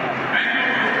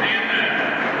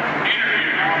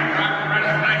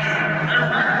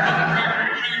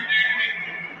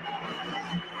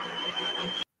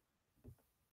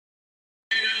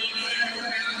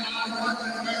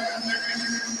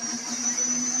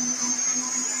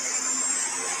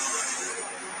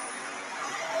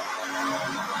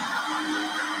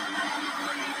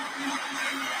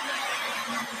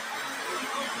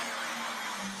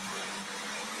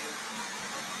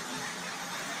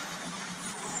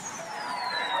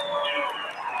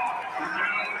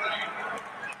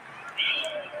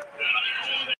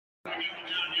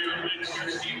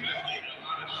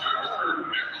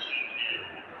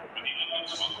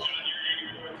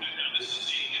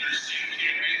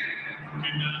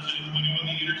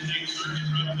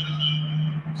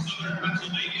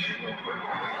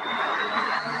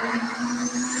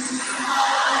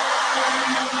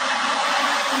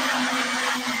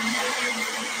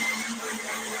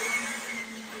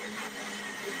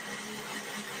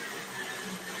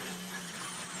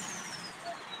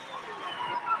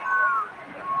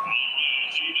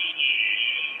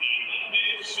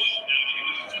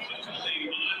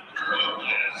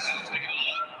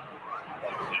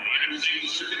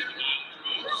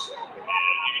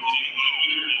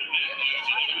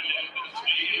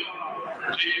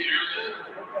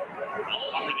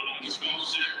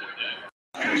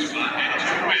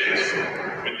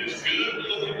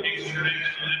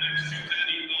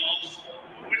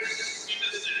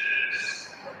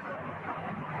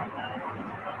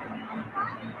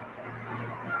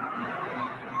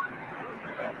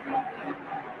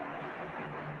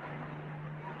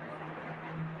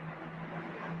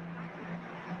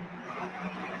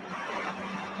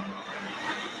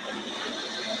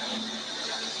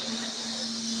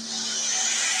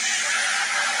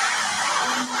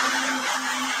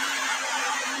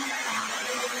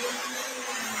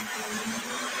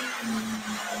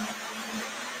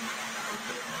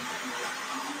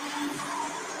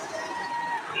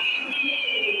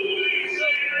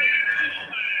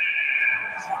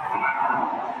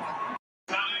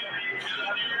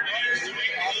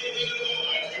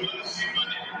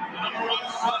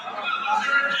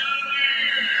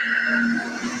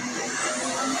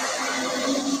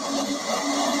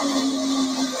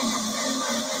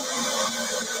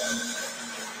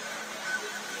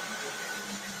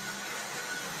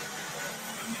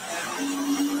 You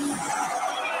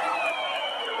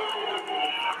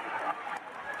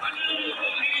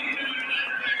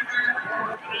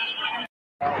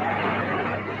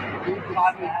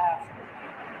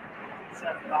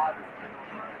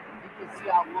can see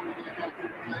how long you're going to go through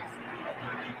the place.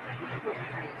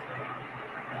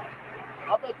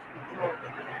 I'll bet you can throw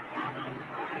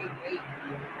 8-8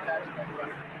 catch that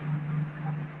rest.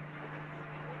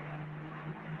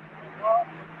 Well,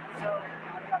 so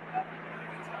I got that.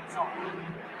 That's all.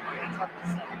 It's hard to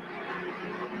say.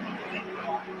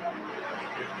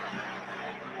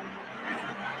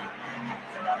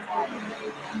 So that's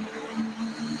why.